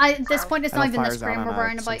magnesium. At this point it's not even this frame we're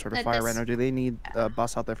worrying about. Sort of fire right now. Do they need a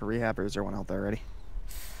bus out there for rehab, or is there one out there already?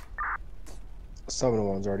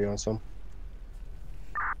 701's already on some.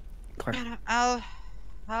 Yeah,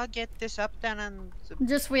 I'll get this up then and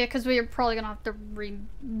just wait, because we're probably gonna have to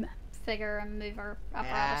refigure and move our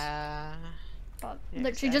apparatus. But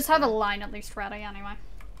literally just have a line at least ready anyway.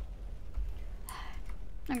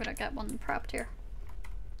 I'm gonna get one prepped here.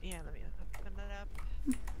 Yeah, let me open it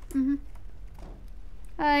up.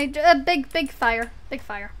 A big fire. Big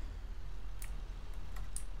fire.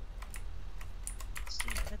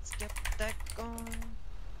 Let's get that going.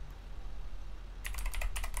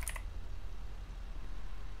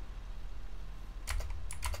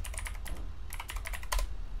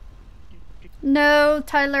 No,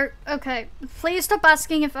 Tyler. Okay, please stop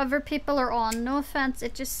asking if other people are on. No offense,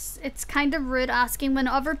 it's kind of rude asking when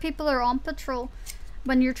other people are on patrol.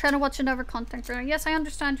 When you're trying to watch another content creator. Yes, I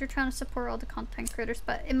understand you're trying to support all the content creators,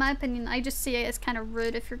 but in my opinion, I just see it as kind of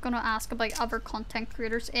rude if you're going to ask about other content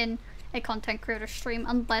creators in a content creator stream,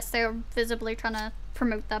 unless they're visibly trying to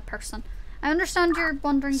promote that person. I understand you're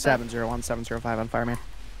wondering. 701, 705 on fireman.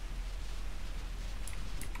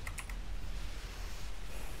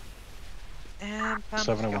 And pump's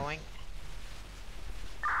 701. going.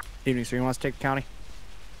 Evening, sir. You want us to take the county?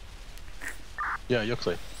 Yeah, you're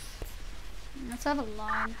clear. Let's have a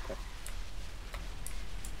line.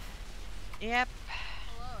 Yep.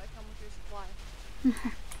 Hello, I come with your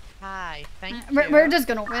supply. Hi, thank you. We're just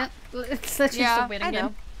gonna wait. It's literally just a waiting I know.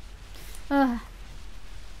 game. I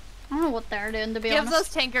don't know what they're doing, to be honest. Gives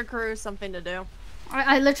us tanker crews something to do.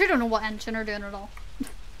 I literally don't know what engine are doing at all.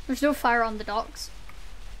 There's no fire on the docks.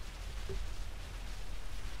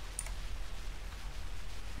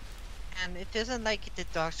 And it isn't like the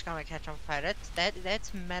dock's gonna catch on fire.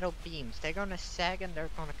 That's metal beams. They're gonna sag and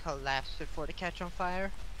they're gonna collapse before they catch on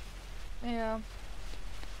fire. Yeah.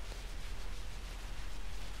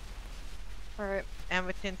 Alright. And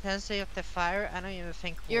with the intensity of the fire, I don't even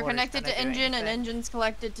think You're water's connected gonna to do engine, and anything. engine's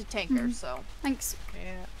collected to tanker, so. Thanks.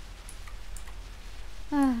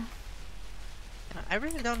 Yeah. I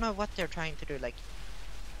really don't know what they're trying to do. Like,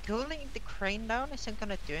 cooling the crane down isn't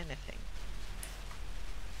gonna do anything.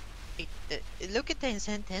 Look at the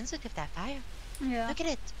intensity of that fire. Yeah. Look at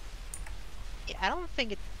it. Yeah, I don't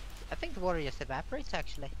think it. I think the water just evaporates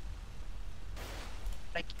actually.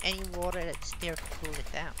 Like any water that's there to cool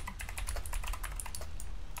it down.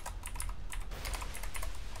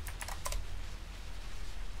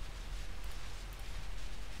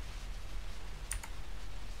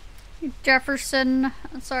 Jefferson.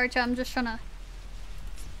 Sorry, Tim. I'm just trying to.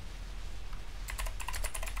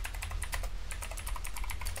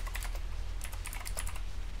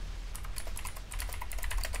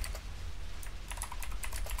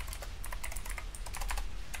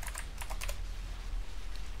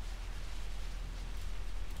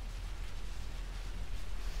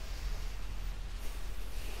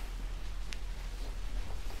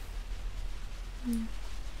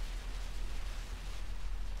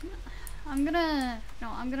 I'm gonna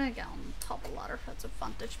get on top of the ladder. That's a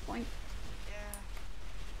vantage point.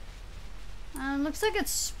 Yeah. Looks like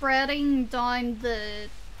it's spreading down the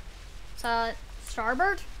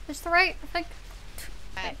starboard. Is the right? I think.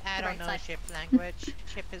 I don't know ship language.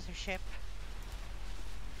 Ship is a ship.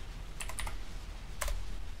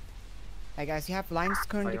 Hey guys, you have lines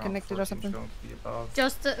currently connected or something?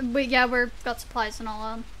 Just we've got supplies and all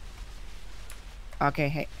on. Okay,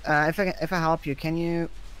 hey, if I help you, can you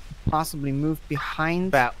possibly move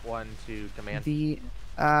behind Bat 1 to command. the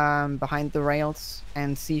behind the rails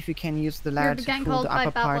and see if you can use the ladder to cool the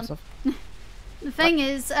upper parts of? The thing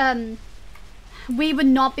is, we would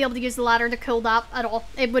not be able to use the ladder to cool that at all.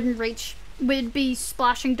 It wouldn't reach. We'd be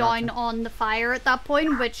splashing down on the fire at that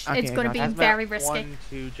point, which Okay, it's going to be Hazmat very risky. 1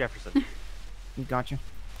 to Jefferson. Gotcha.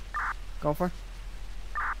 Go for it.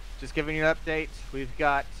 Just giving you an update. We've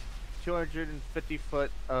got 250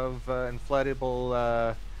 foot of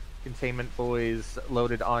inflatable containment buoys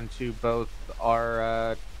loaded onto both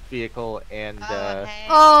our vehicle and oh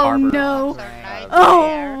harbor. no!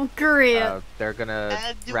 Oh, great! They're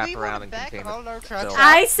gonna wrap around and contain it.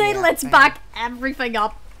 I say let's back everything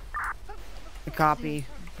up. Copy.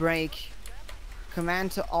 Break.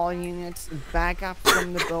 Command to all units. Back up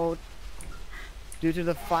from the boat. Due to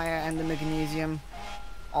the fire and the magnesium,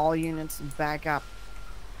 all units back up.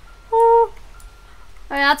 Oh,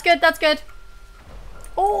 that's good. That's good.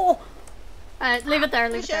 Oh, leave it there.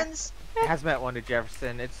 Leave it there. Hazmat 1 to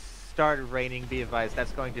Jefferson. It's started raining. Be advised,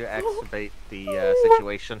 that's going to exacerbate the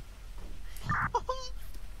situation.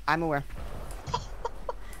 I'm aware.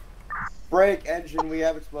 Break engine. We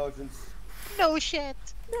have explosions. No shit.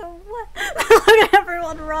 No. Look at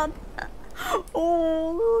everyone run.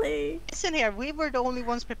 Holy. Listen here, we were the only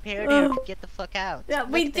ones prepared here to get the fuck out. Yeah,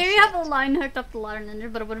 we do have a line hooked up to the ladder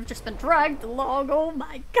ninja, but it would have just been dragged along. Oh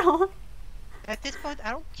my god. At this point, I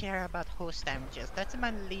don't care about host damages. That's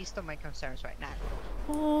my least of my concerns right now.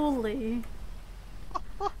 Holy.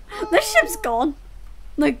 This ship's gone.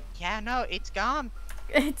 Like. Yeah, no, it's gone.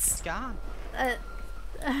 It's gone.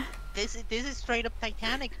 This is straight up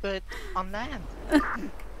Titanic, but on land.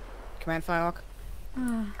 Command Firehawk.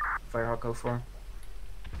 Firehawk, go for.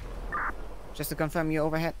 Just to confirm, you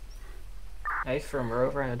overhead. Hey, firm, we're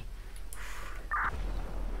overhead.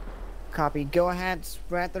 Copy. Go ahead.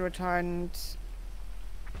 Spread the retardant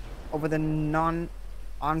over the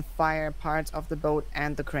non-on-fire parts of the boat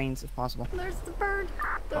and the cranes, if possible. There's the bird.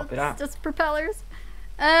 Copy That's that. just propellers.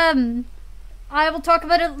 I will talk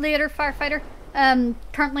about it later, firefighter.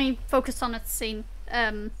 Currently focused on its scene.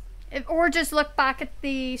 Or just look back at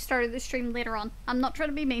the start of the stream later on. I'm not trying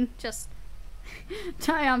to be mean, just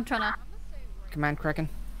I am trying to. Command Kraken.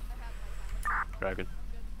 Dragon.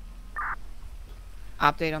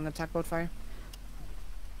 Update on the tugboat fire.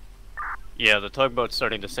 Yeah, the tugboat's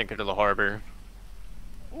starting to sink into the harbor.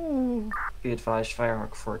 Ooh. Be advised,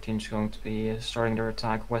 Firehawk 14 is going to be starting their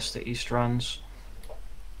attack west to east runs.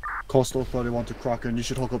 Coastal 31 to Kraken. You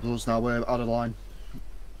should hook up with us now. We're out of line.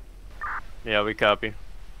 Yeah, we copy.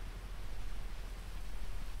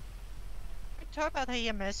 Talk about how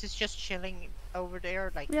EMS is just chilling over there,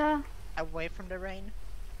 like away from the rain.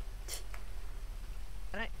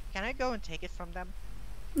 Can I go and take it from them?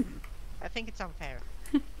 I think it's unfair.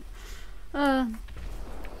 Oh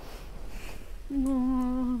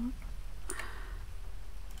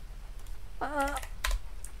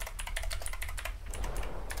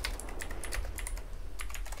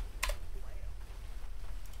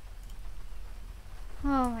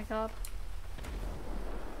my god.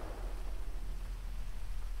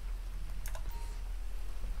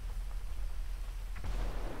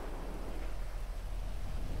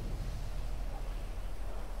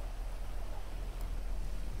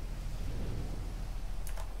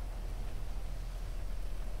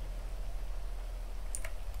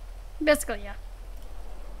 Basically, yeah.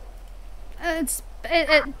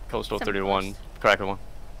 Coastal 31, Kraken 1.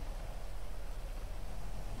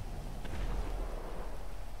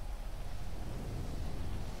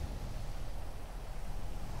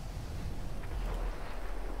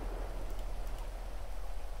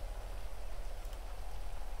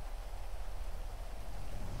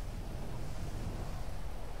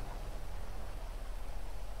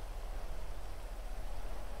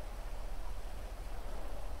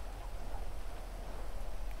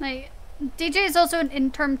 Like, DJ is also an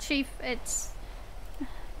interim chief. It's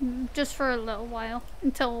just for a little while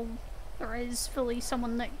until there is fully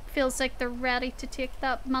someone that feels like they're ready to take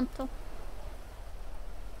that mantle.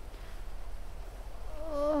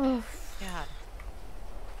 Oh. God.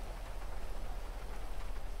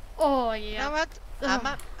 Oh yeah. You know what?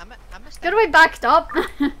 I'm Good way backed up.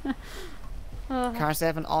 Car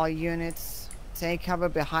 7, all units, take cover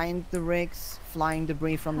behind the rigs, flying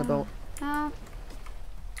debris from the boat. I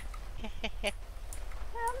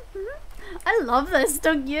love this,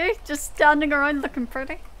 don't you? Just standing around looking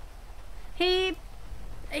pretty. He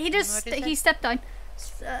stepped down.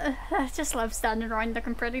 I just love standing around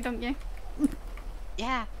looking pretty, don't you?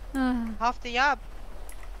 Yeah. Half the job.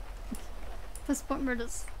 At this point we're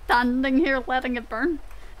just standing here letting it burn.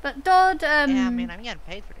 But Dodd, yeah, I mean, I'm getting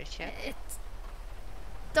paid for this shit.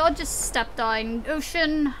 Dodd just stepped down.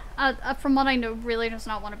 Ocean, from what I know, really does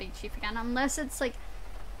not want to be chief again. Unless it's, like,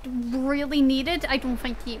 really needed, I don't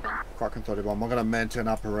think he will. Kraken 31, we're going to maintain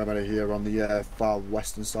our perimeter here on the far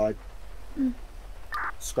western side.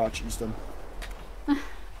 Scratch eastern.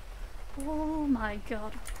 Oh my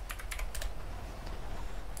god.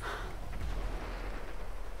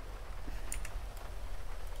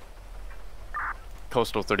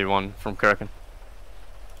 Coastal 31 from Kraken.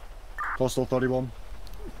 Coastal 31.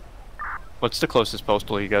 What's the closest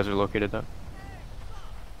postal you guys are located at?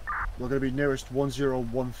 We're going to be nearest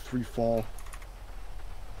 10134.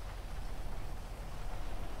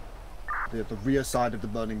 They're at the rear side of the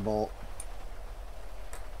burning vault.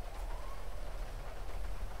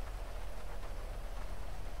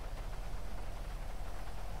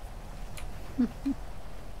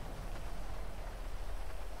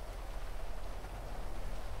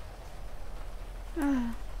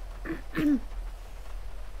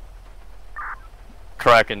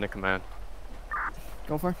 Kraken to command.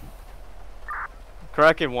 Go for it.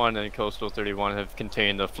 Kraken 1 and Coastal 31 have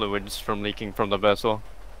contained the fluids from leaking from the vessel.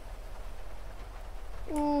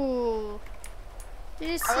 Ooh.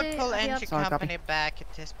 I would pull engine company back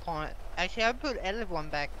at this point. Actually, I would put L1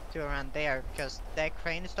 back to around there because that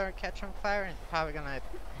crane started catching fire and it's probably gonna,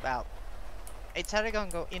 well, it's either gonna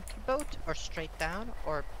go into the boat or straight down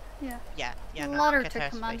or yeah. Ladder to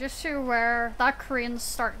command, just so aware that crane's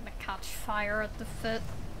starting to catch fire at the foot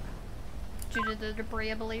due to the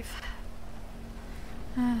debris, I believe.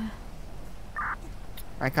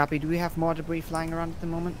 I copy. Do we have more debris flying around at the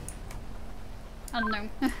moment? I don't know.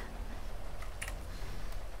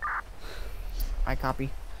 I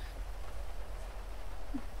copy.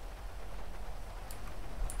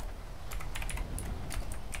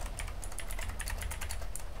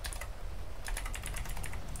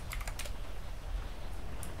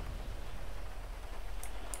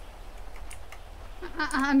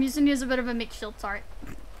 I'm using you as a bit of a make shield, sorry.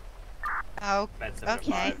 Oh,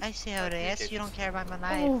 okay, I see how it is. You don't care about my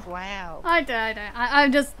life. Wow. I do.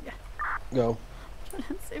 I'm just... Go.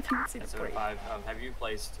 See if I can see the That's 5. Have you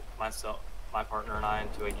placed my partner and I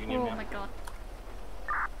into a union? Oh my god.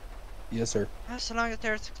 Yes, sir. So long as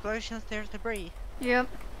there's explosions, there's debris. Yep.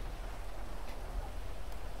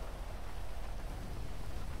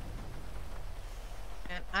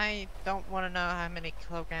 And I don't want to know how many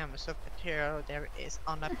kilograms of material there is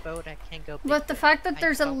on a boat that can go. But the fact that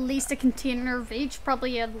there's at least a container of each,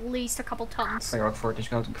 probably at least a couple tons. Firewalk 14 is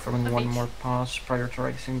going to be performing one more pass prior to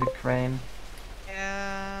releasing the crane.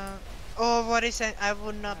 Oh, what is it? I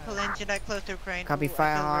would not pull engine that close to the crane. Copy,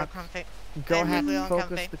 Firehawk. Go ahead and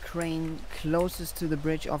focus the crane closest to the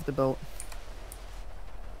bridge of the boat.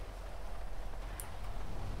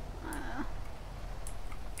 I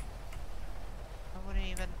wouldn't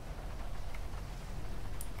even...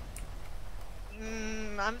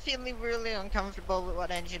 I'm feeling really uncomfortable with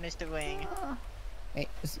what engine is doing. Hey,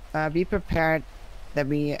 be prepared that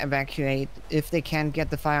we evacuate. If they can't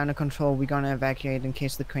get the fire under control, we're gonna evacuate in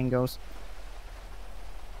case the crane goes.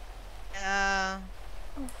 I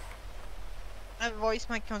voiced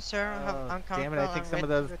my concern how uncomfortable. Damn it, I think some of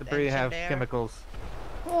those debris have chemicals.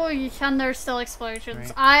 Oh, you can, there's still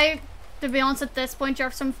explosions. Right. To be honest, at this point,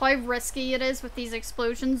 Jefferson, how risky it is with these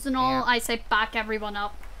explosions and all, I say back everyone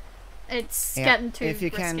up. It's getting too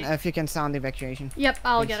risky. If you can sound the evacuation. Yep,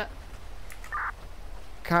 I'll get it.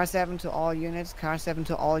 Car 7 to all units, Car 7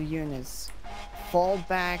 to all units. Fall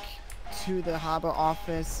back to the harbor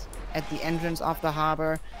office at the entrance of the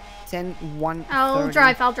harbor. 10-130. I'll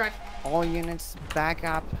drive. All units back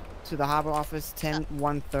up to the harbor office.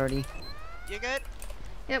 10-130. You good?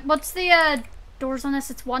 Yeah. What's the doors on this?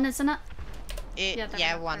 It's 1, isn't it?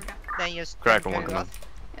 Yeah, 1. Then you Crack on 1 command.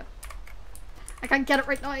 Yep. I can't get it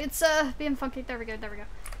right now. It's being funky. There we go.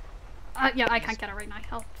 Yeah, I can't get it right now.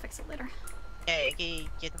 I'll fix it later. Hey,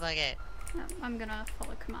 get the fuck out. No, I'm gonna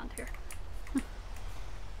follow command here.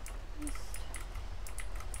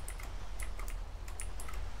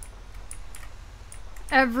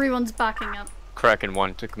 Everyone's backing up. Kraken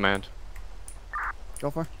 1 to command.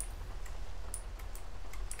 Go for it.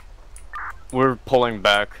 We're pulling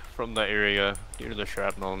back from the area due to the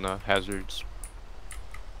shrapnel and the hazards.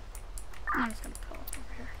 I'm just gonna pull up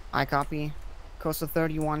over here. I copy. Coastal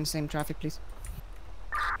 31, same traffic, please.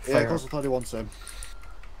 Yeah, Coastal 31, same.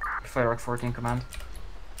 Firework 14 command.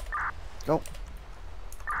 Go.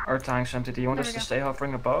 Our tank's empty. Do you want There us we to go. stay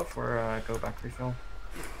hovering above or go back refill?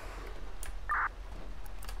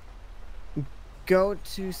 Go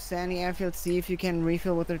to Sandy Airfield, see if you can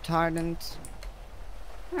refill with retardant.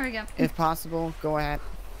 There we go. If possible, go ahead.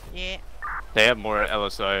 Yeah. They have more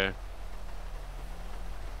LSI.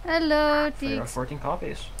 Hello, Firework Deeks. 14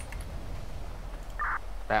 copies.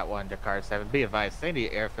 That one, Dakar 7. Be advised, Sandy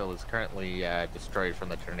Airfield is currently destroyed from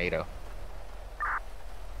the tornado.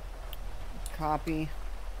 Copy.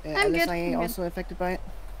 I'm good, LSIA I'm good. also affected by it?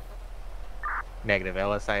 Negative.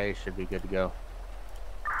 LSIA should be good to go.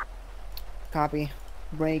 Copy.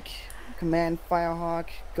 Break. Command Firehawk.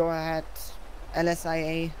 Go ahead.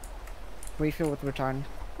 LSIA. Refill with retardant.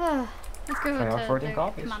 Let's go Firework to 14 the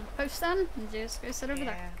copies. command post then, and just go sit over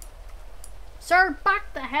there. Sir,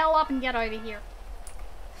 back the hell up and get over here.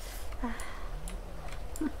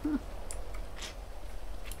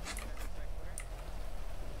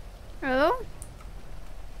 Oh?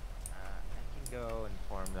 I can go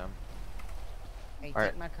inform them. Hey,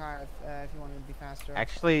 Alright. take my car if you want to be faster.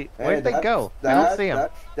 Actually, Hey, where'd they go? I don't see them.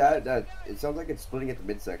 That, it sounds like it's splitting at the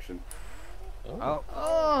midsection. Oh.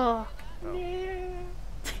 Oh.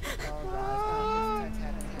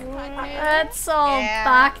 Let's all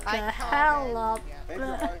back the hell up.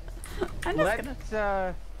 I'm just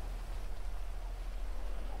gonna.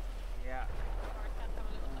 Yeah.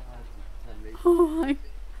 Oh my.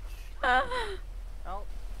 Oh.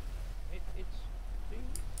 It's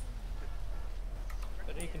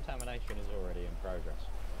the decontamination is already in progress.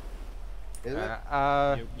 Is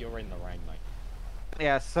it? You're in the rain, mate.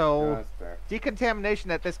 Yeah, so No, that's fair.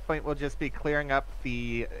 decontamination at this point will just be clearing up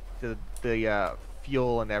the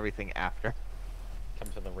fuel and everything after. Come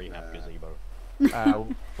to the rehab gazebo.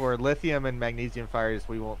 For lithium and magnesium fires,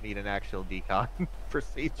 we won't need an actual decon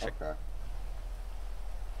procedure.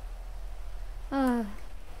 Okay.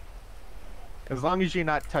 As long as you're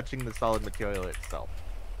not touching the solid material itself.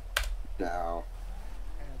 No.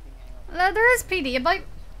 There is PD about.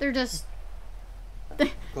 They're just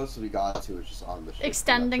Closest we got to is just on the ship.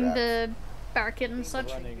 extending the barricade and such.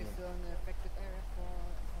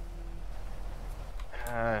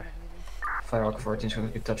 Firework 14 is going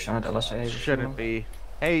to be touched on at LSA. Shouldn't be.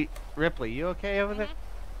 Hey, Ripley, you okay over there?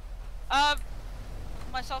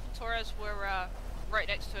 Myself and Torres were right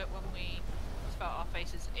next to it when we felt our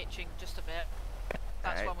faces itching just a bit.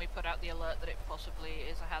 That's Alright. when we put out the alert that it possibly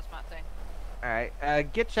is a hazmat thing.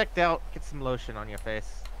 Alright, get checked out. Get some lotion on your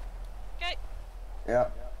face. Okay. Yeah.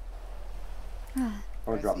 I'm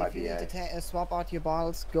gonna drop my If you need VA. to swap out your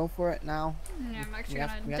bottles, go for it now. Yeah, I'm actually we have,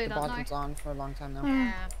 gonna we do have the that bottles now. on for a long time now.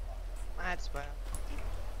 Yeah. Might as well.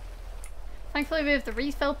 Thankfully, we have the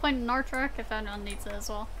refill point in our truck if anyone needs it as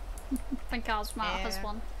well. I think Cosma has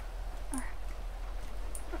one.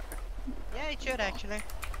 Yeah, it should actually.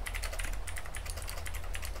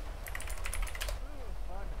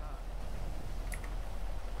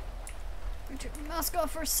 We took the mask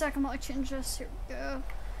off for a second while I change this. Here we go.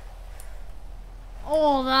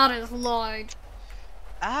 Oh, that is loud.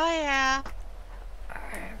 Oh yeah.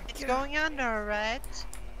 It's going under, alright?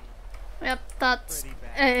 Yep, that's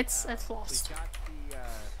it's lost.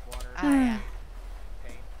 Oh yeah.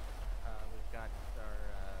 We've got our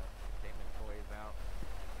containment toys out.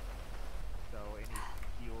 So any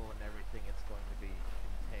fuel and everything, it's going to be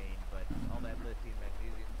contained, but all that lithium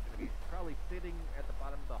magnesium is going to be probably sitting at the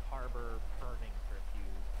bottom of the harbor burning for a few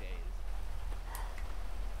days.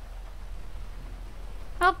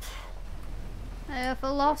 Up. I have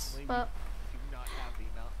a loss, but Do not have the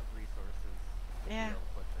amount of resources to be able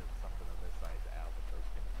to put something of this size out with those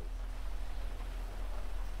chemicals.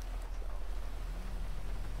 So.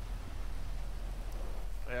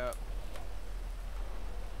 Yeah.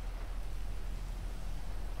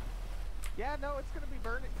 Yeah, no, it's gonna be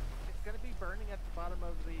burning. It's gonna be burning at the bottom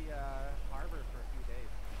of the harbor for a few days.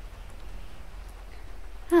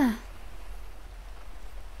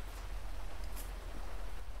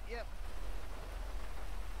 Yep.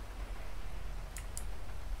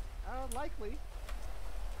 Likely.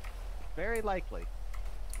 Very likely.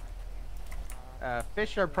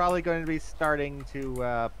 Fish are probably going to be starting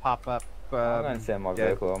to pop up. I'm going to sit in my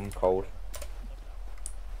vehicle, I'm cold.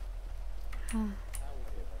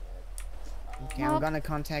 Okay, I'm gonna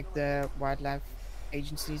contact the wildlife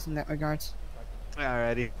agencies in that regards.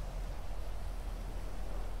 Alrighty.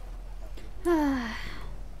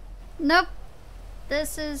 nope.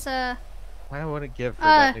 This is I want to give for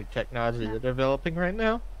that new technology they're developing right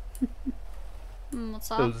now. What's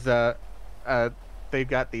that? Those they've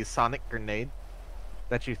got these sonic grenades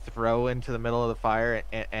that you throw into the middle of the fire,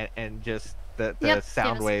 and just the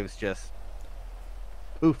sound waves just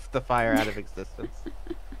poof the fire out of existence.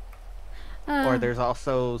 Or there's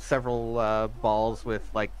also several balls with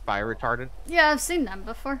like fire retardant. Yeah, I've seen them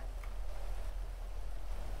before.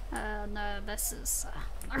 No, this is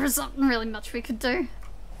there's not really much we could do.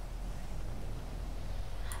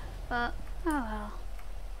 But oh well,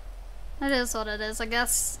 it is what it is, I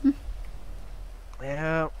guess.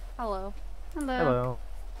 Yeah. Hello. Hello.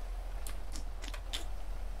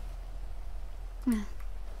 It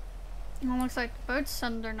looks like the boat's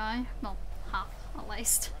under now. Well, half at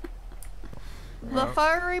least. The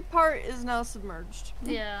fiery part is now submerged.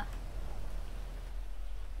 Yeah.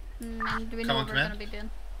 Do we know what we're gonna be doing?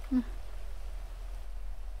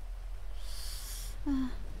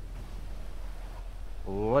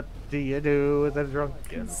 What do you do with a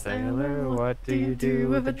drunken sailor? What do you do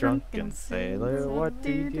with a drunken sailor? What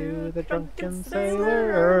do you do with a drunken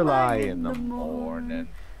sailor? Early in the morning.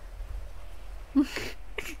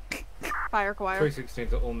 Fire choir. 316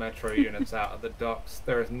 to all Metro units out of the docks.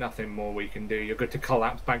 There is nothing more we can do. You're good to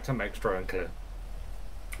collapse back to Metro and clear.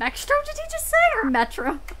 Metro, did he just say? Or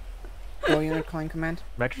Metro? Go unit calling command.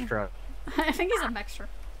 Metro. I think he's a Metro.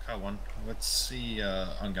 Car 1, what's the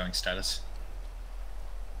ongoing status?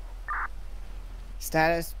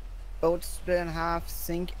 Status: boat split in half,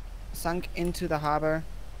 sunk into the harbor.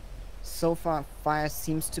 So far, fire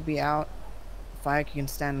seems to be out. Fire, you can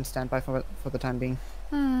stand by for the time being.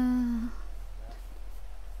 Yeah,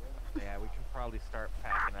 we can probably start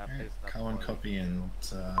packing up. Right, car 1 copy and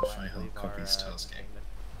Fire copies task game.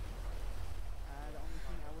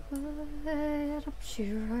 Up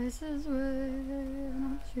she rises,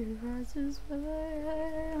 up she rises,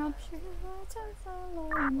 up she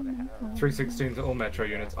rises. 316 to all Metro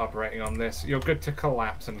units operating on this. You're good to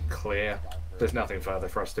collapse and clear. There's nothing further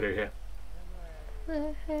for us to do here.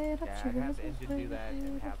 Yeah, have the engine do that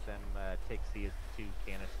and have them take CS2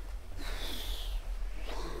 cannons.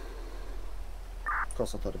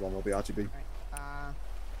 Cross on 31 will be RTB.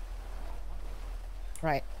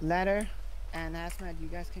 Right, ladder and hazmat, you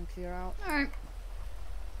guys can clear out. Alright.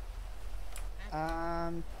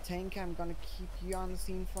 Tank, I'm gonna keep you on the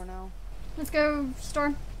scene for now. Let's go,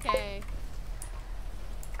 Storm. Okay.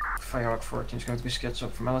 Firehawk 14 is going to be sketched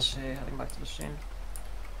up from LSA, heading back to the scene.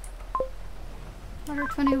 Order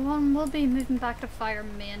 21 will be moving back to fire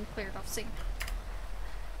main, cleared off scene.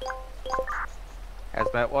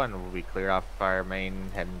 Hazmat 1 will be clear off fire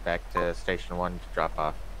main, heading back to Station 1 to drop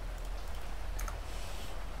off.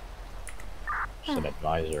 Some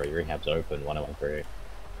advisory, rehab's open, 101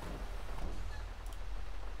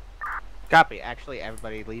 Copy. Actually,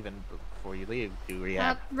 everybody leaving before you leave to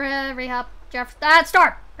rehab. Rehab. Jeff.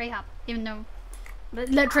 Start! Rehab. Even though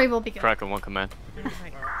literally will be good. Cracker 1 command.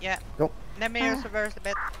 Yeah. Go. Let me reverse a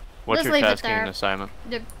bit. What's your tasking and assignment?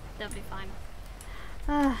 That'll be fine.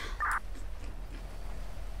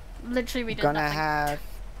 Literally we did Gonna nothing. have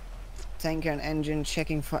tanker and engine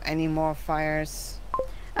checking for any more fires.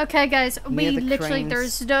 Okay, guys, we the literally, cranes.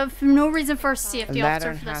 there's no reason for a safety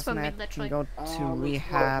Ladder officer for this one. We hazmat literally. can go to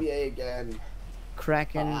rehab.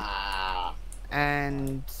 Kraken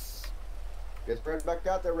and Get spread back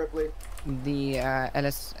out there, Ripley. the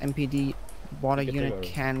LSMPD water unit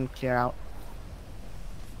can clear out.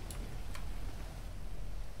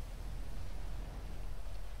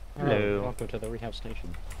 Hello. Welcome to the rehab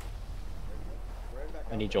station.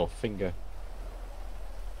 I need your finger.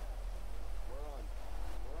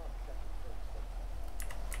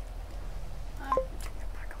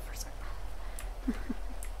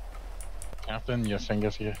 Captain, your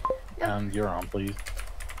fingers here. Yep. And your arm, please.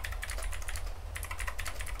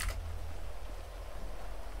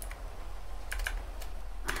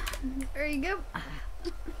 There you go.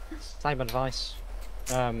 Same advice.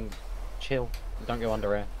 Chill. Don't go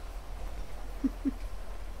under air.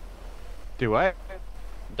 Do what?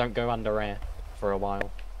 Don't go under air for a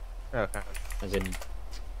while. Okay. As in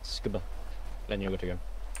scuba. Then you're good to go.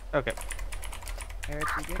 Okay.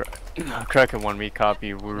 Cracker 1, we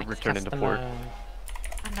copy. We're returning to port.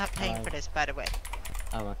 I'm not paying for this, by the way.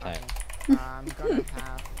 Oh, okay. I'm gonna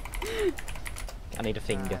have. I need a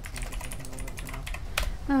finger.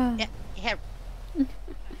 Yeah, yeah.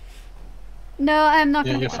 No, I'm not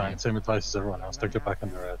Yeah, gonna you're do fine. Same advice as everyone else. Don't get back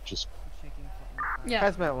under air. Just Yeah.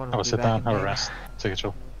 Hazmat 1 have a sit down, have a rest, take a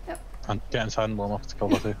chill. Yep. And get inside and warm up to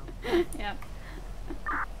cold too. Yeah.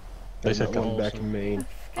 They said one go. back in Maine.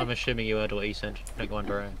 I'm assuming you heard what he said. Don't go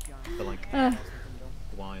under air for like Uh.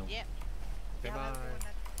 a while. Yeah. Goodbye.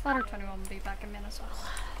 Ladder 21 will be back in Minnesota.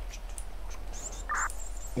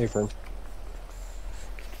 Hey, firm.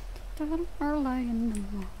 early in the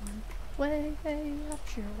morning. Way up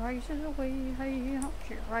she rises away, hey up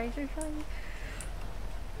she rises away.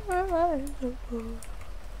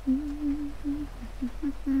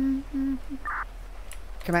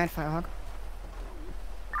 Command Firehawk.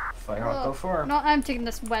 Firehawk, go for it. No, I'm taking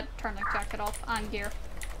this wet turtleneck jacket off and gear.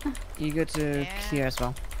 You go to clear as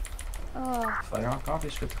well. Oh. Firehawk off,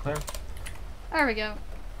 he's good to clear. There we go.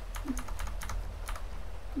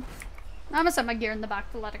 I'm gonna set my gear in the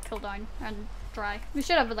back to let it cool down and dry. We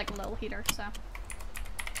should have like a little heater, so.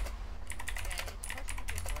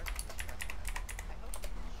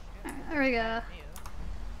 There we go.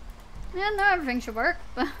 Yeah, no, everything should work,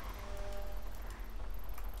 but...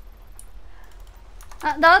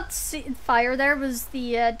 that fire there was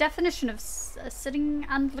the definition of sitting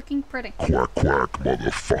and looking pretty. Quack, quack,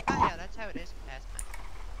 motherfucker. Oh yeah, that's how it is past my.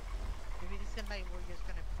 Maybe this is like we're just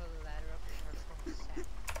gonna pull the ladder up and start from the set.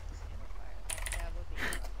 That would be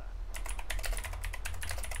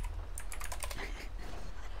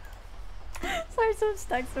Sorry, so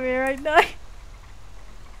stuck to me right now.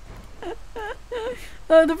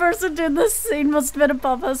 The person doing this scene must have been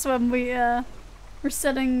above us when we were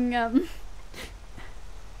sitting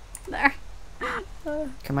there.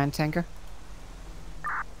 Command tanker.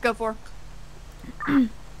 Go for.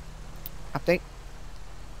 Update.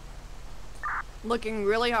 Looking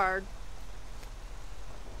really hard.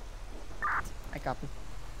 I copy.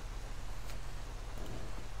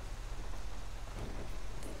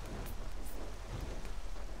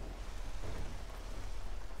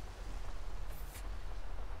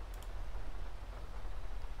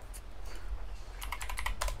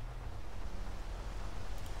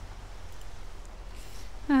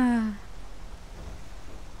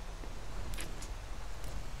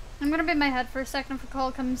 I'm gonna be in my head for a second. If a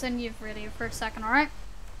call comes in, you've ready for a second, alright?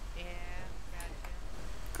 Yeah,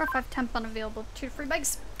 Car 5 temp unavailable. 2 free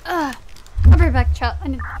bikes. I'll be right back, chat. I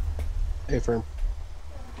need that. Hey, firm.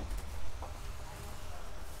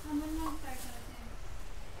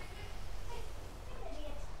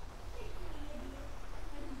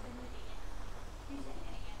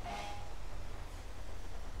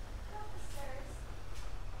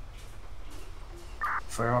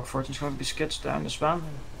 Firehawk 14 is going to be sketched down the span.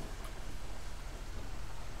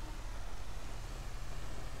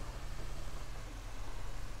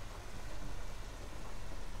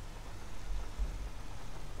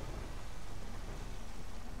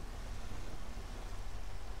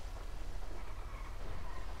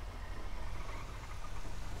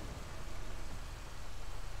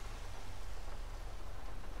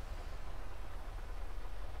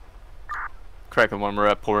 Cracking one, we're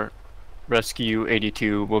at port. Rescue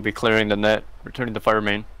 82 will be clearing the net, returning to fire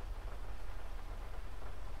main.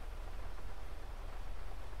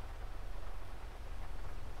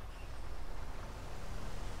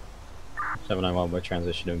 We're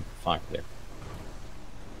transitioning fine clear.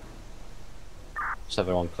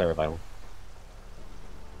 7-1 clear available.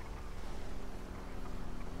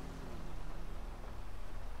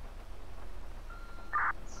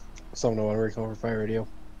 Someone want to recall for fire radio.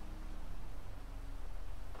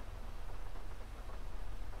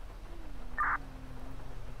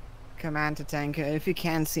 Command to tanker. If you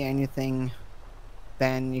can't see anything,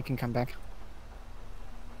 then you can come back.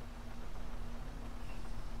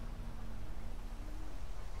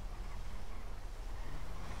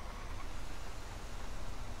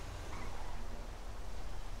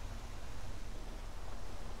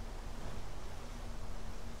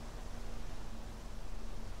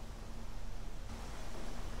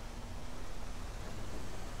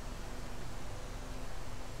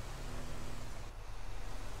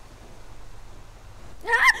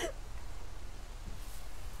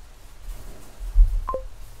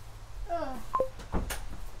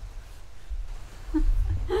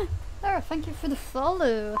 There, thank you for the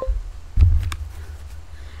follow.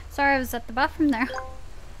 Sorry, I was at the bathroom there.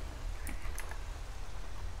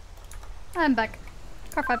 I'm back.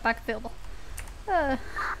 Car 5 back available.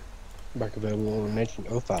 Back available in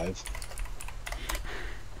 1905.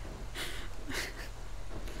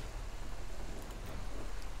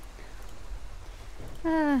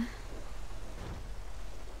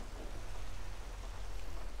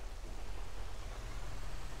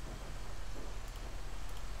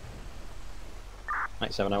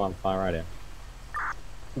 Night 701 fire radio.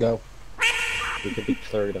 Go. We could be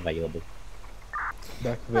cleared available.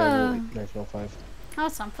 Back available 1905.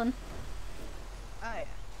 That's something. Oh yeah.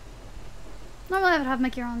 Normally I would have my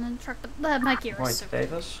gear on the truck, but my gear is White so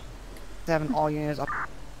Davis. 7, all units up.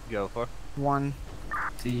 Go for 1.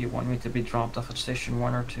 Do you want me to be dropped off at station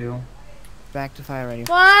 1 or 2? Back to fire ready.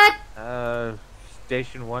 What?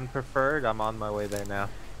 Station 1 preferred. I'm on my way there now.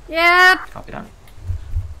 Yep. Copy that.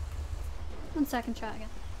 1 second, try again.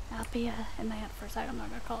 I'll be in my head for a second. I'm not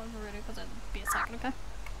gonna call it for radio because it'll be a second, okay?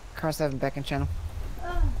 Car 7 back in channel.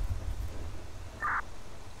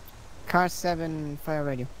 Car 7 fire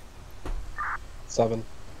radio. 7.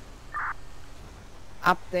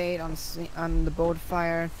 Update on the boat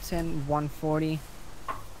fire 10-140.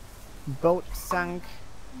 Boat sunk.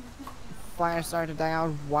 Fire started to die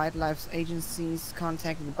out. Wildlife agencies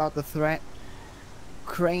contacted about the threat.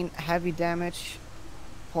 Crane heavy damage.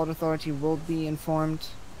 Port authority will be informed.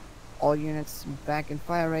 All units back in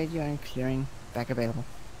fire radio and clearing back available.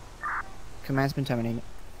 Command's been terminated.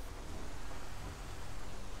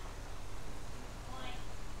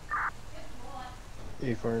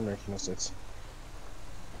 A4 1906.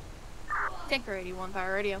 Tanker 81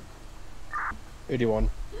 fire radio. 81.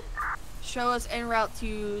 Show us en route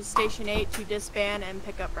to Station 8 to disband and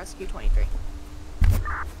pick up Rescue 23.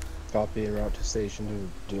 Copy en route to station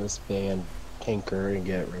to disband tanker and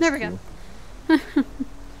get rescue. There we go.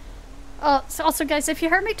 So also guys, if you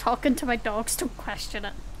heard me talking to my dogs, don't question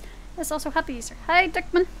it. It's also happy Easter. Hi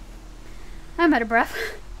Dickman. I'm out of breath.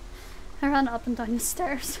 I ran up and down the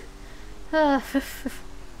stairs. Let's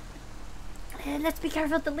be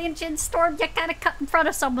careful at the Legion storm. You gotta cut in front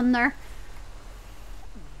of someone there.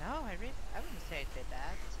 No, I wouldn't say I did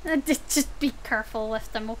that. Just be careful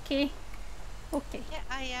with them, okay? Okay. Yeah,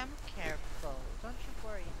 I am careful. Don't you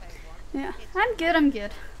worry if I want. Yeah, I'm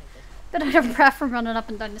good. But I have breath from running up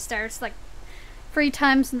and down the stairs like 3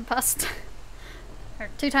 times in the past, or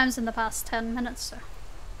 2 times in the past 10 minutes. So.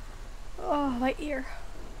 Oh, my ear.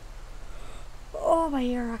 Oh, my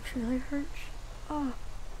ear actually hurts. Oh.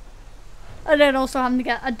 And then also having to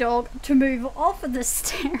get a dog to move off of the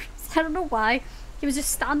stairs. I don't know why. He was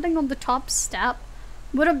just standing on the top step,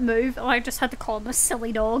 wouldn't move, and I just had to call him a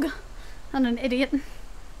silly dog and an idiot.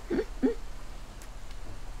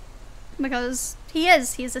 Because he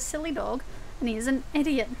is a silly dog and he is an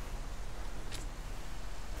idiot.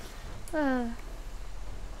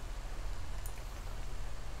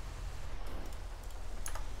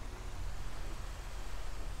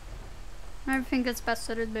 I think it's best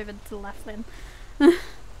suited moving to the left lane.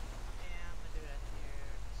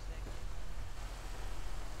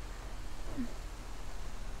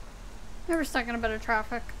 We were stuck in a bit of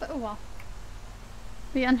traffic, but oh well.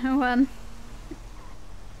 But yeah, no,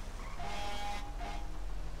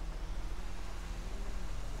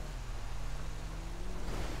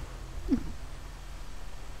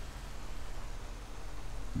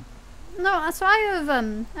 no, so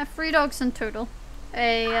I have 3 dogs in total.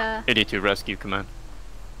 82 rescue command.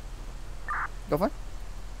 Go for it.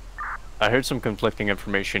 I heard some conflicting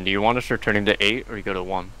information. Do you want us returning to 8 or you go to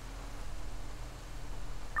 1?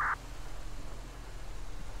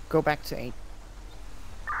 Go back to 8.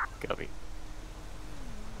 Copy.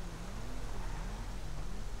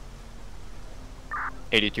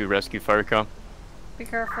 '82 rescue fire com. Be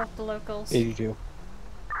careful with the locals. 82.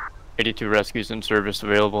 82 rescues in service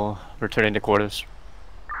available. Returning to quarters.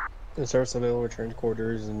 In service available, return to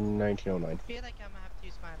quarters in 1909. I feel like I'm gonna have to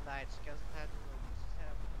use my lights because I've had to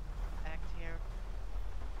act here.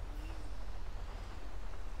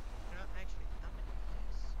 You know, actually, I'm gonna do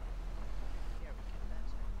this. Here we go,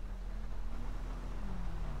 that's it.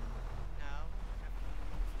 No.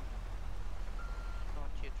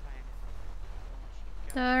 Don't you try it. Don't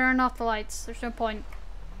you go. There are not the lights. There's no point.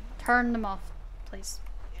 Turn them off, please.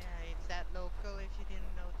 Yeah, it's that local. If you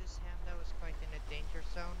didn't notice him, that was quite in a danger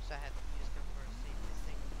zone, so I had to use them for a safety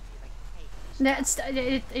thing. Be like, hey, Yeah,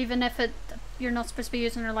 even if you're not supposed to be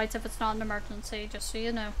using your lights if it's not an emergency, just so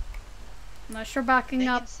you know. Unless you're backing they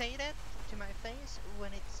up. can say that to my face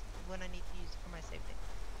when I need to use it for my safety.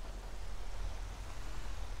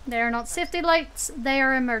 They are not safety lights, they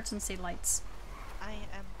are emergency lights. I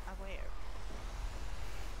am aware.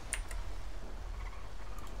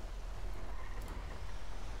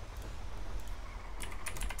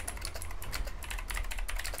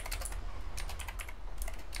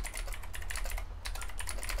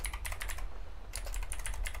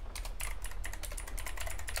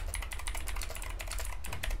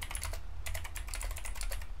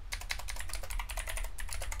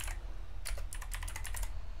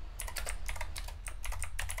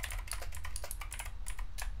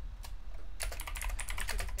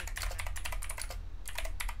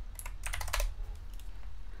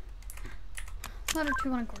 Ladder 2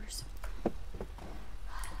 1/4.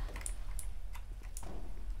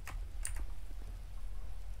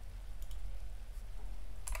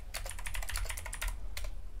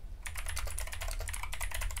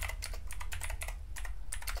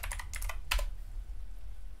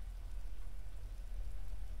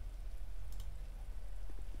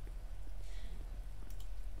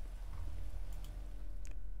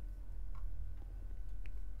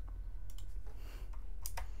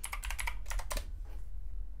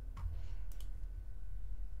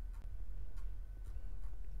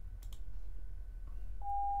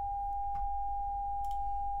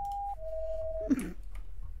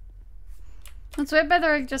 That's way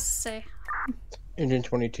better just say. Engine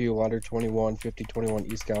 22, ladder 21, 5021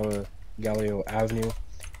 East Galileo Avenue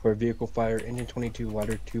for vehicle fire. Engine 22,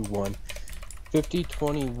 ladder 21,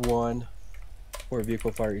 5021 for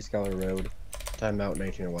vehicle fire East Galileo Road. Timeout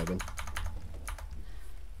 1911.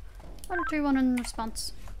 121 in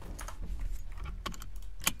response.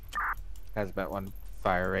 Hazmat 1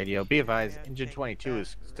 fire radio. Be advised, Engine 22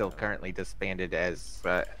 is still currently disbanded as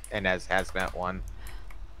Hazmat 1.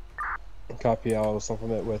 Copy, I'll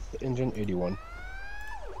supplement with Engine 81.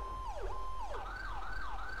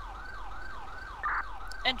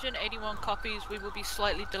 Engine 81 copies. We will be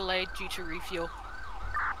slightly delayed due to refuel.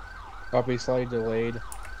 Copy, slightly delayed.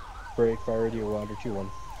 Break, fire radio, ladder 21.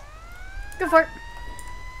 Go for it.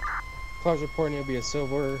 Clouds reporting it'll be a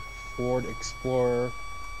silver Ford Explorer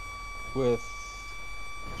with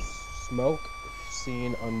smoke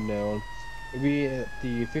seen unknown. It'll be at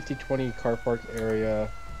the 5020 car park area.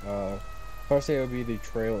 I'll say it'll be the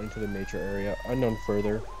trail into the nature area. Unknown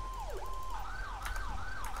further.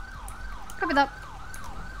 Copy that.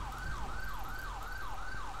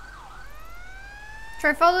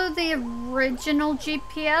 Try follow the original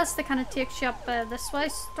GPS that kind of takes you up this way,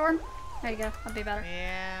 Storm. There you go. That'll be better.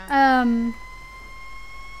 Yeah.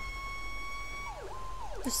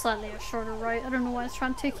 Just slightly a shorter route. I don't know why it's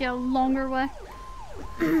trying to take you a longer way.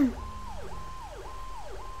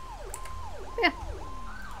 Yeah.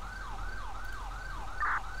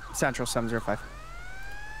 Central 705.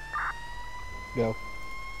 Go.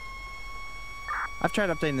 I've tried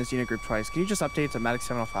updating this unit group twice. Can you just update to Medic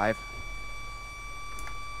 705?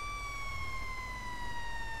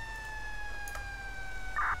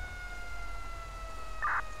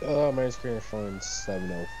 My screen is showing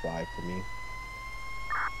 705 for me.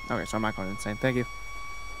 Okay, so I'm not going insane. Thank you.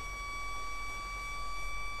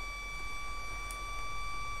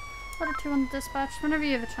 Letter 2 on the dispatch. Whenever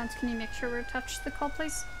you have a chance, can you make sure we're attached to the call,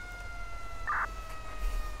 please?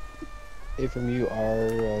 If from you are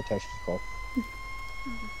attached to the call.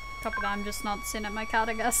 Copy that. I'm just not seeing it. My cat,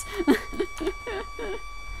 I guess.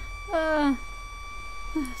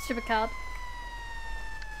 Stupid cat.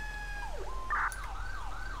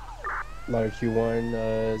 Ladder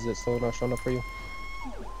Q1, is it still not showing up for you?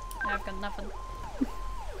 I've got nothing.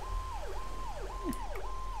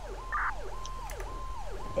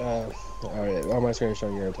 Alright, on my screen is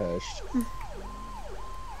showing you're attached. Copy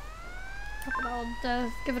that.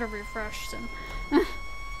 I'll give it a refresh soon.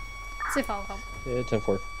 See if I'll help. Yeah,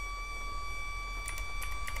 10-4.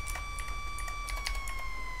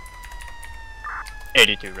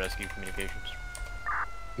 '82 rescue communications.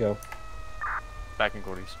 Go. Back in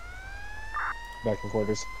quarters. Back in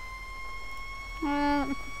quarters. Let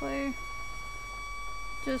me quickly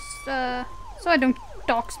just so I don't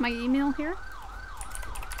dox my email here.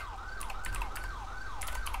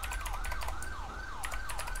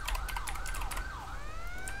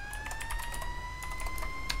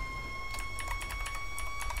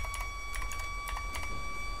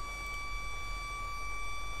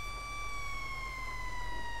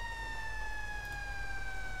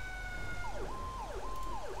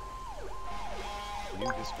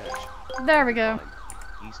 New dispatch. There we go.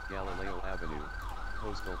 East Galileo Avenue,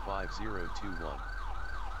 postal 5021.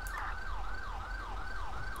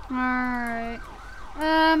 Alright.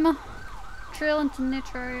 Trail into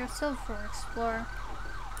nature area, Silver Explorer.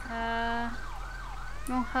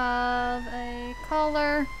 We'll have a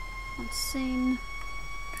caller on scene.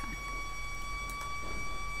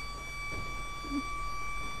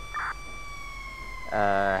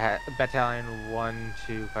 Battalion 1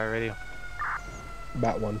 to fire radio.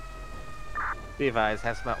 Bat 1. Be advised,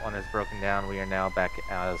 Hazmat 1 is broken down. We are now back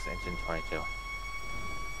as Engine 22.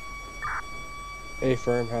 A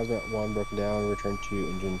firm Hazmat 1 broken down. Return to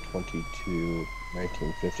Engine 22,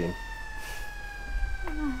 1915.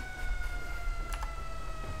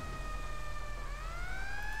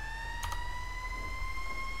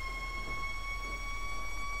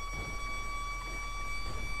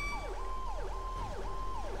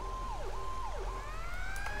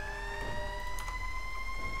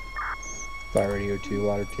 Fire radio 2,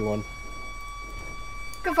 ladder 2-1.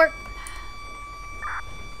 Go for it.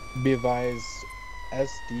 Be advised,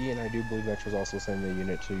 SD, and I do believe Metro's also sending the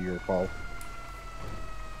unit to your call.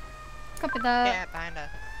 Copy that. Yeah, behind us.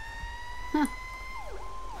 Huh.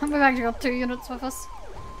 We've actually got 2 units with us.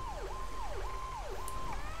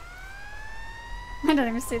 I don't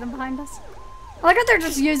even see them behind us. I like how they're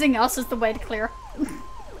just using us as the way to clear.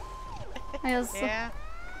 Yes. Yeah.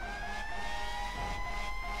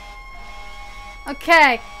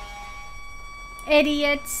 Okay.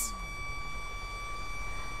 Idiots.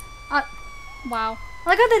 Wow. I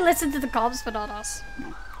like how they listen to the cops but not us.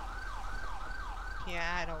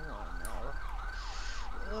 Yeah, I don't want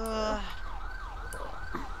to know.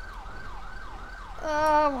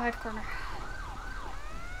 Wide corner.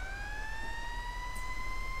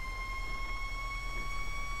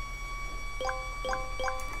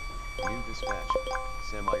 New dispatch.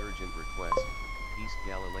 Semi-urgent request. East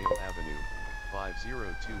Galileo Avenue,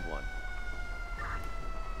 5021.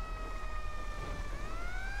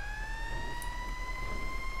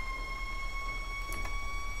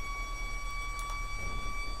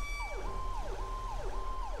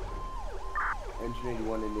 Engine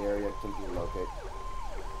 81 in the area, attempting to locate.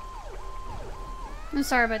 I'm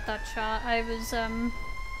sorry about that shot. I was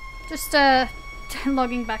just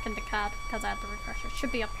logging back into CAD because I had the refresher. It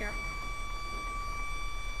should be up here.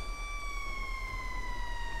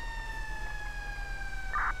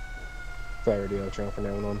 Fire radio channel for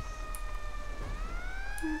 911.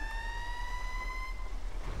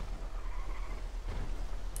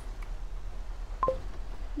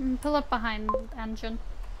 Pull up behind engine.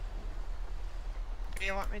 Do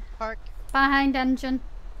you want me to park? Behind engine.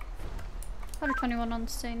 121 on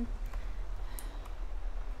scene.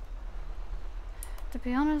 To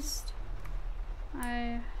be honest,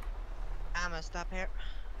 I'm gonna stop here.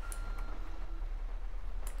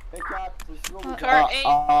 Hey, Cap, let's go. Car 8.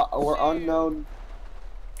 We're unknown.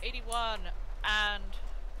 81 and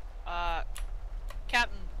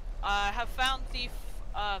Captain, I have found the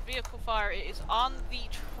vehicle fire. It is on the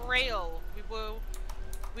trail.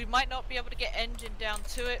 We might not be able to get engine down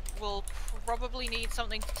to it. We'll probably need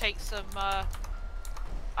something to take some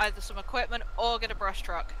either some equipment or get a brush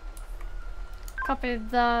truck. Copy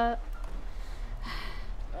that.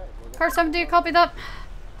 Car 7, do you copy that?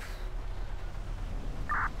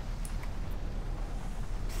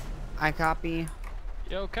 I copy.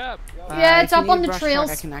 Yo, Cap. Yeah, it's if you up on need the brush trails.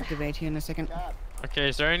 truck, I can activate here in a second. Okay,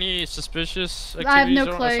 is there any suspicious I have no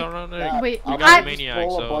activities clue. around there? Wait, we I- got a maniac,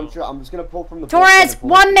 Pull a so... bunch of, I'm just gonna pull from the Torres, pull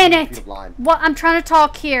 1 feet minute. of line. What? I'm trying to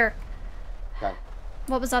talk here. Okay.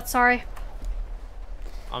 What was that? Sorry.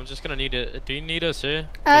 I'm just gonna need it. Do you need us here? Is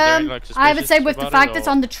there any, like, I would say with the suspicious fact about it, it's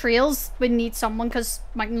or- on the trails, we need someone because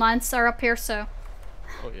mountain lions are up here. So.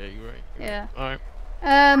 Oh yeah, you're right. Yeah. All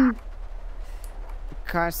right.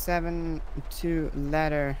 Car 7 to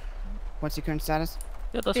ladder. What's your current status?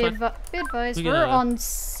 Yeah, that's Be fine. be advised, We we're can, on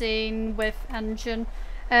scene with engine.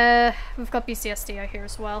 We've got BCSD out here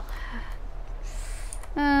as well.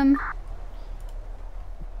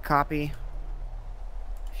 Copy.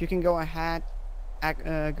 If you can go ahead,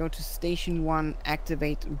 go to station 1,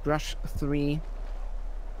 activate brush 3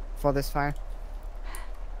 for this fire.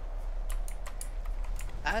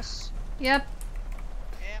 Us? Yep.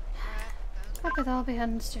 Copy that, I'll be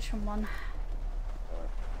heading to station 1.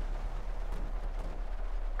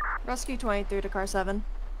 Rescue 23 to car 7.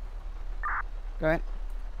 Go ahead.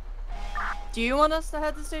 Do you want us to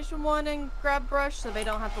head to station 1 and grab brush so they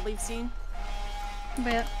don't have to leave scene?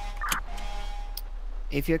 But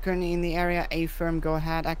If you're currently in the area, A firm, go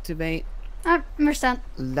ahead, activate. I understand.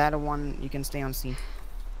 Ladder 1, you can stay on scene.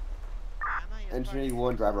 Engine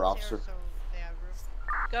 81, driver officer.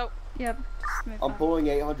 Go. Yep. Just move I'm back. pulling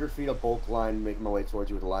 800 feet of bulk line, making my way towards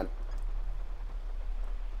you with the line.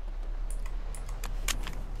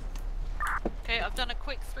 Okay, I've done a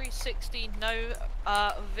quick 360. No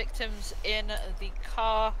victims in the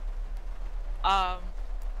car.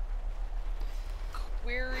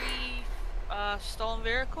 Query stolen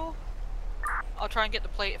vehicle. I'll try and get the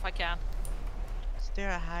plate if I can. Is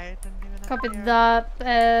there a hydrant even Copy up here?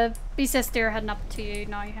 that. BCSD are heading up to you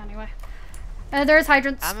now anyway. There's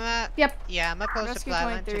hydrants. Yep. Yeah, I'm supposed to Rescue fly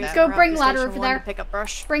line 23 to that. Go route bring to ladder station over 1 there. to pick up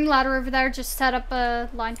brush. Bring ladder over there. Just set up a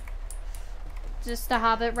line. Just to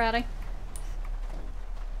have it ready.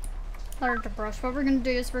 Ladder to brush. What we're gonna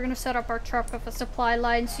do is we're gonna set up our truck with a supply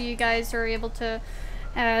line so you guys are able to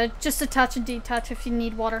just attach and detach if you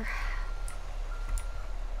need water.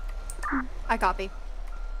 I copy.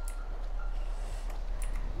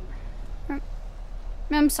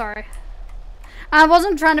 I'm sorry. I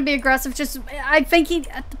wasn't trying to be aggressive, just I think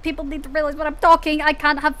people need to realize when I'm talking, I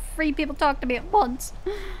can't have 3 people talk to me at once.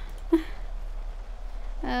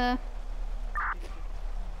 7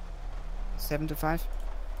 to 5.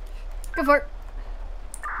 Go for it.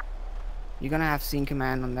 You're gonna have scene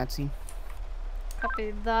command on that scene.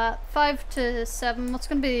 Copy that. 5 to 7. What's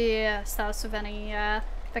gonna be the status of any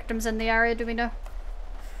victims in the area, do we know?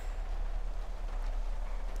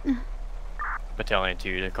 Battalion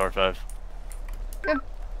 2 to car 5. Good.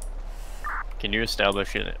 Can you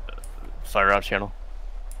establish a fire ops channel?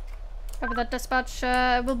 Copy that, dispatch.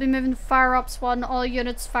 We'll be moving fire ops 1. All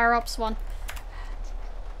units, fire ops 1.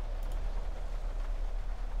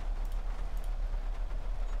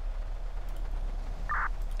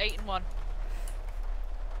 8 and 1.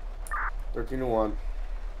 13 and 1.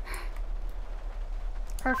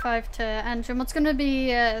 R5 to engine. What's going to be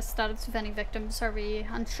status of any victims? Are we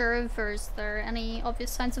unsure of, or is there any obvious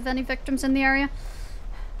signs of any victims in the area?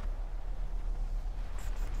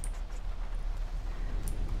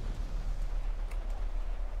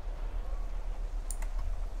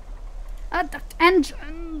 That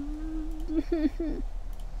engine!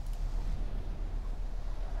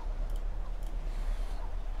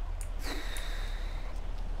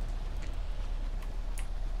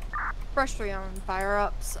 Brush 3 on fire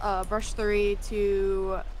ups. Brush 3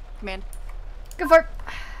 to command. Go for it.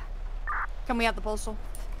 Can we have the postal?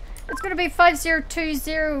 It's gonna be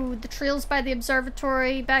 5020. The trail's by the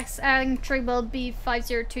observatory. Back entry will be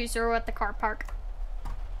 5020 at the car park.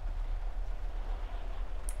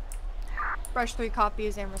 Brush 3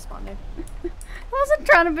 copies and responding. I wasn't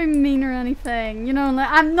trying to be mean or anything. You know, like,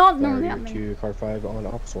 I'm not normally that Fire mean. to car 5 on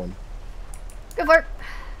Ops 1. Go for it.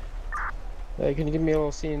 Hey, can you give me a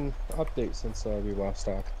little scene update since we lost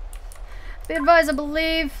stock? Be advised, I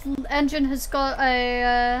believe engine has got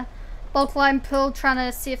a bulk line pull, trying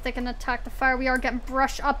to see if they can attack the fire. We are getting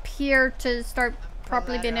brush up here to start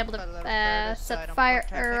properly being able to set the fire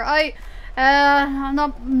out.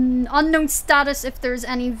 Not unknown status if there's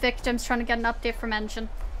any victims. Trying to get an update from engine.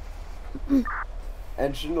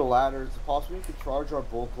 Engine to ladder. Is it possible you could charge our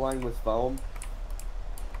bulk line with foam?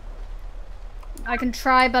 I can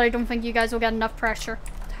try, but I don't think you guys will get enough pressure.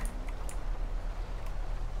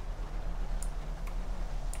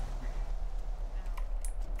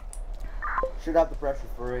 Should have the pressure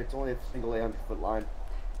for it. It's only a single 800-foot line.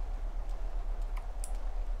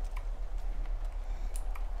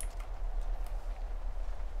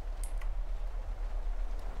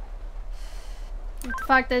 The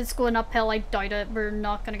fact that it's going uphill, I doubt it. We're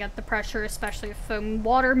not going to get the pressure, especially with foam.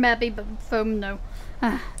 Water, maybe, but foam, no.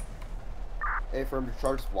 Hey, firm to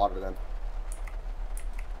charge with water then.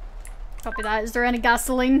 Copy that. Is there any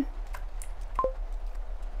gasoline?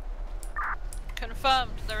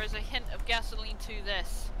 Confirmed, there is a hint of gasoline to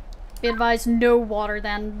this. Be advised, no water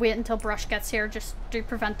then. Wait until brush gets here. Just do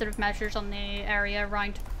preventative measures on the area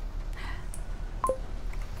around.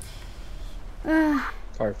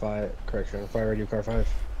 Car 5, correction, fire radio car 5.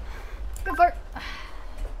 Go for it.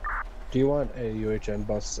 Do you want a UHM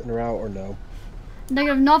bus en route or no?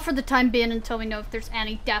 Negative, not for the time being until we know if there's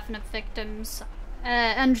any definite victims.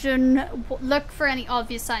 Engine, look for any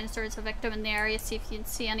obvious signs there's a victim in the area, see if you can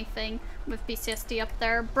see anything with BCSD up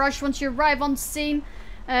there. Brush, once you arrive on scene,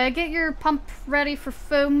 get your pump ready for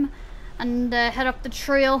foam and head up the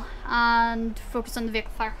trail and focus on the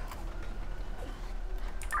vehicle fire.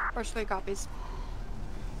 Brush 3 copies.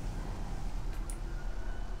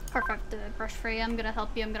 Perfect, brush free. I'm gonna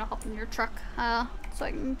help you. I'm gonna hop in your truck so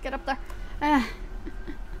I can get up there. Alright.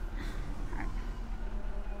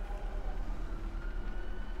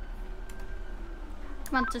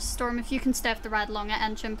 Come on to Storm, if you can step the ride along at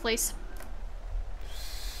engine, please.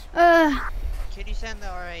 Could you send the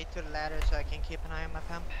RA to the ladder so I can keep an eye on my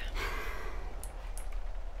pump?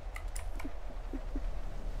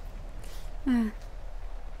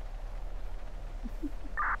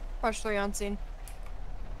 Brush 3 on scene.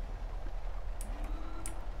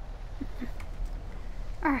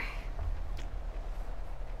 Alright.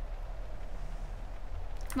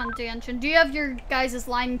 Come on, do engine. Do you have your guys'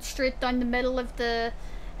 line straight down the middle of the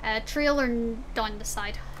trail or down the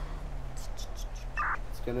side?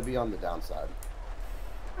 It's gonna be on the downside.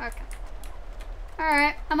 Okay.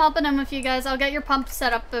 Alright, I'm helping in with you guys. I'll get your pump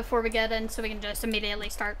set up before we get in so we can just immediately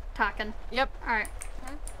start tacking. Yep. Alright.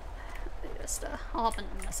 Just, I'll hop in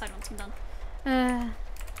on this side once I'm done.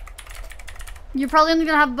 You're probably only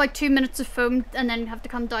gonna have about 2 minutes of foam and then you have to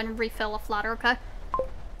come down and refill a ladder, okay?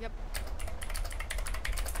 Yep.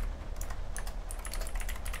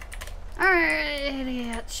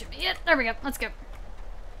 Alright, that should be it. There we go. Let's go.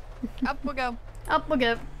 Up we'll go. Up we'll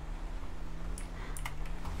go.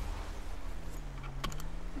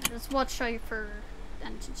 Just watch out for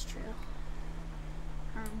Engine's trail.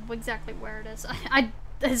 I don't know exactly where it is.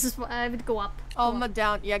 This is what I would go up. Oh,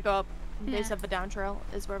 down. Yeah, go up. Yeah. Base of the down trail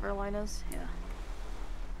is wherever the line is. Yeah.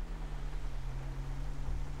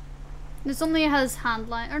 This only has hand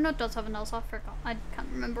line, or no, it does have an else. I forgot. I can't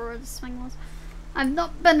remember where the swing was. I've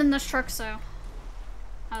not been in this truck, so.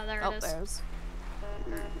 Oh, there it is. There's.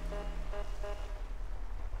 There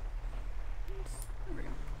we go.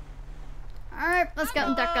 Alright, let's get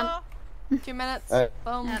in deck gun. 2 minutes.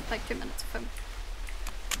 Boom. Yeah, like 2 minutes of foam.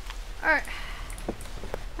 Alright.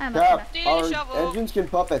 I'm Yeah, okay. our engines can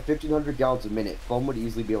pump at 1,500 gallons a minute. Foam would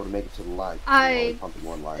easily be able to make it to the line. We're only pumping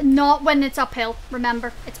one line. Not when it's uphill.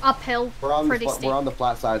 Remember, it's uphill. Pretty steep. We're on the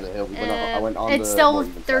flat side of the hill. We went I went on it's the still more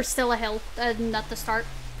even there's side. still a hill at the start.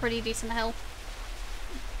 Pretty decent hill.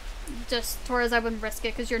 Just Torres, I wouldn't risk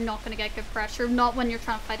it because you're not going to get good pressure. Not when you're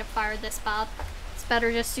trying to fight a fire this bad. It's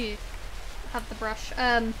better just to have the brush.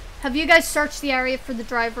 Have you guys searched the area for the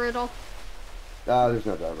driver at all? There's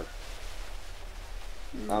no driver.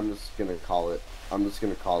 I'm just gonna call it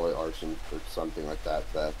arson or something like that.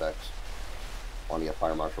 That affects. Want to get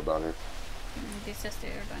fire marshal down here. These just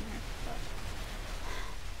down here.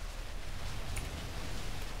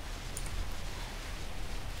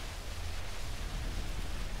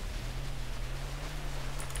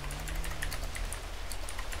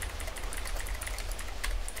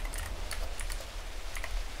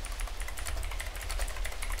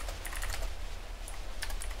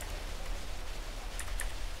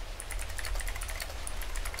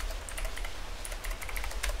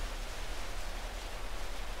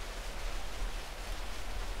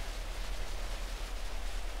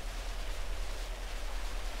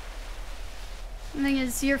 The thing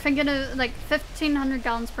is, you're thinking of like 1,500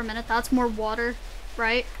 gallons per minute. That's more water,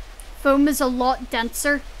 right? Foam is a lot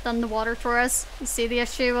denser than the water, Torres. You see the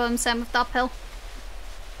issue I'm saying with the uphill?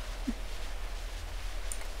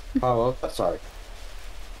 Oh, well, sorry.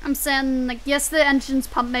 I'm saying, like, yes, the engine's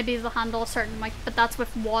pump maybe will handle a certain amount, but that's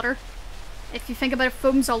with water. If you think about it,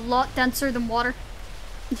 foam's a lot denser than water.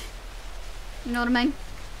 You know what I mean?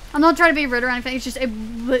 I'm not trying to be rude or anything. It's just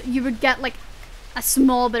you would get like a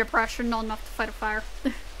small bit of pressure, not enough to fight a fire.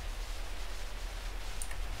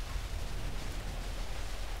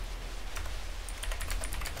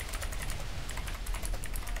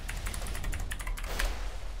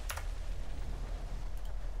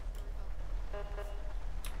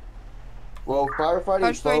 Well,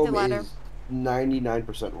 firefighting foam is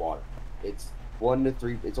 99% water. It's 1 to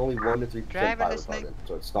 3. It's only 1 to 3% fire retardant,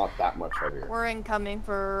 so it's not that much heavier. We're incoming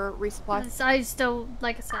for resupply. I still,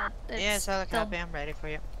 like I said, it's yeah, so copy. I'm ready for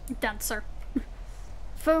you. Denser.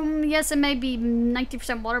 Foam, yes, it may be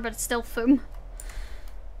 90% water, but it's still foam.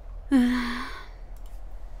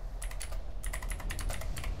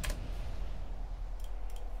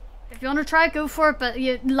 If you want to try it, go for it, but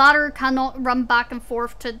ladder cannot run back and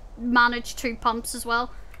forth to manage 2 pumps as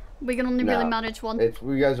well. We can only really manage 1.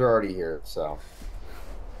 You guys are already here, so.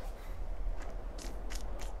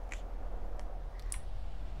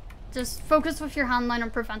 Just focus with your handline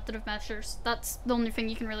on preventative measures. That's the only thing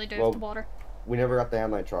you can really do with the water. We never got the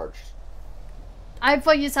handline charged. I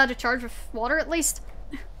thought you had to charge with water at least.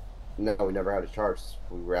 No, we never had a charge.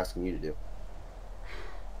 We were asking you to do.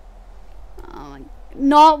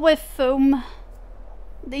 Not with foam.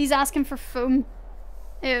 He's asking for foam.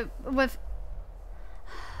 With.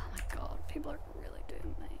 Oh my god, people are really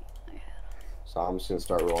doing me. So I'm just gonna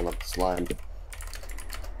start rolling up the slime.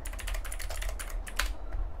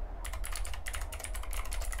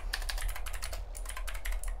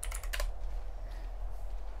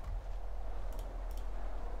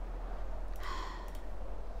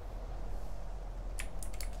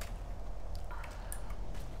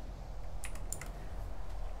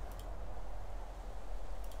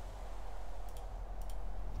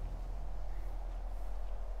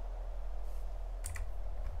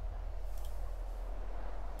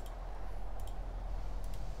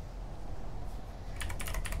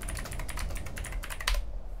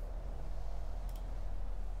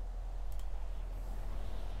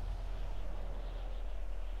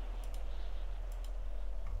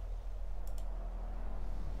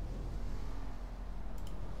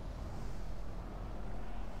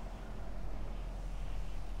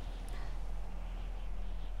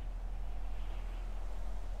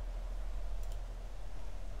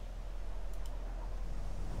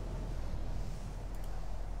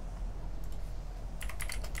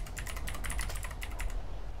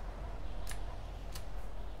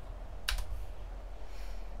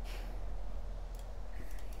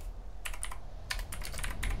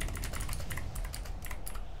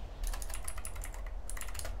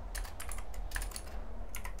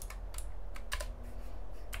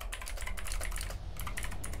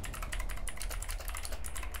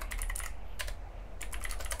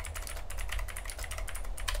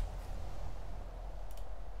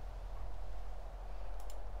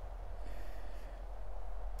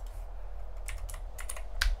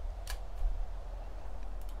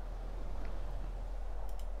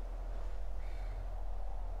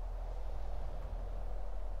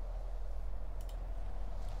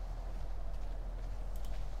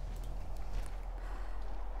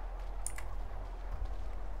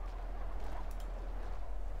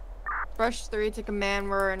 Brush 3 to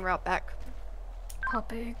command, we're en route back.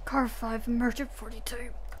 Copy. Car 5, emerge at 42.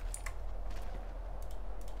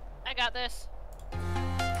 I got this. I'm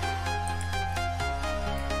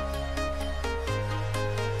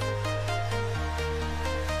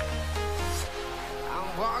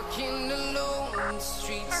walking alone, the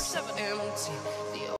streets empty.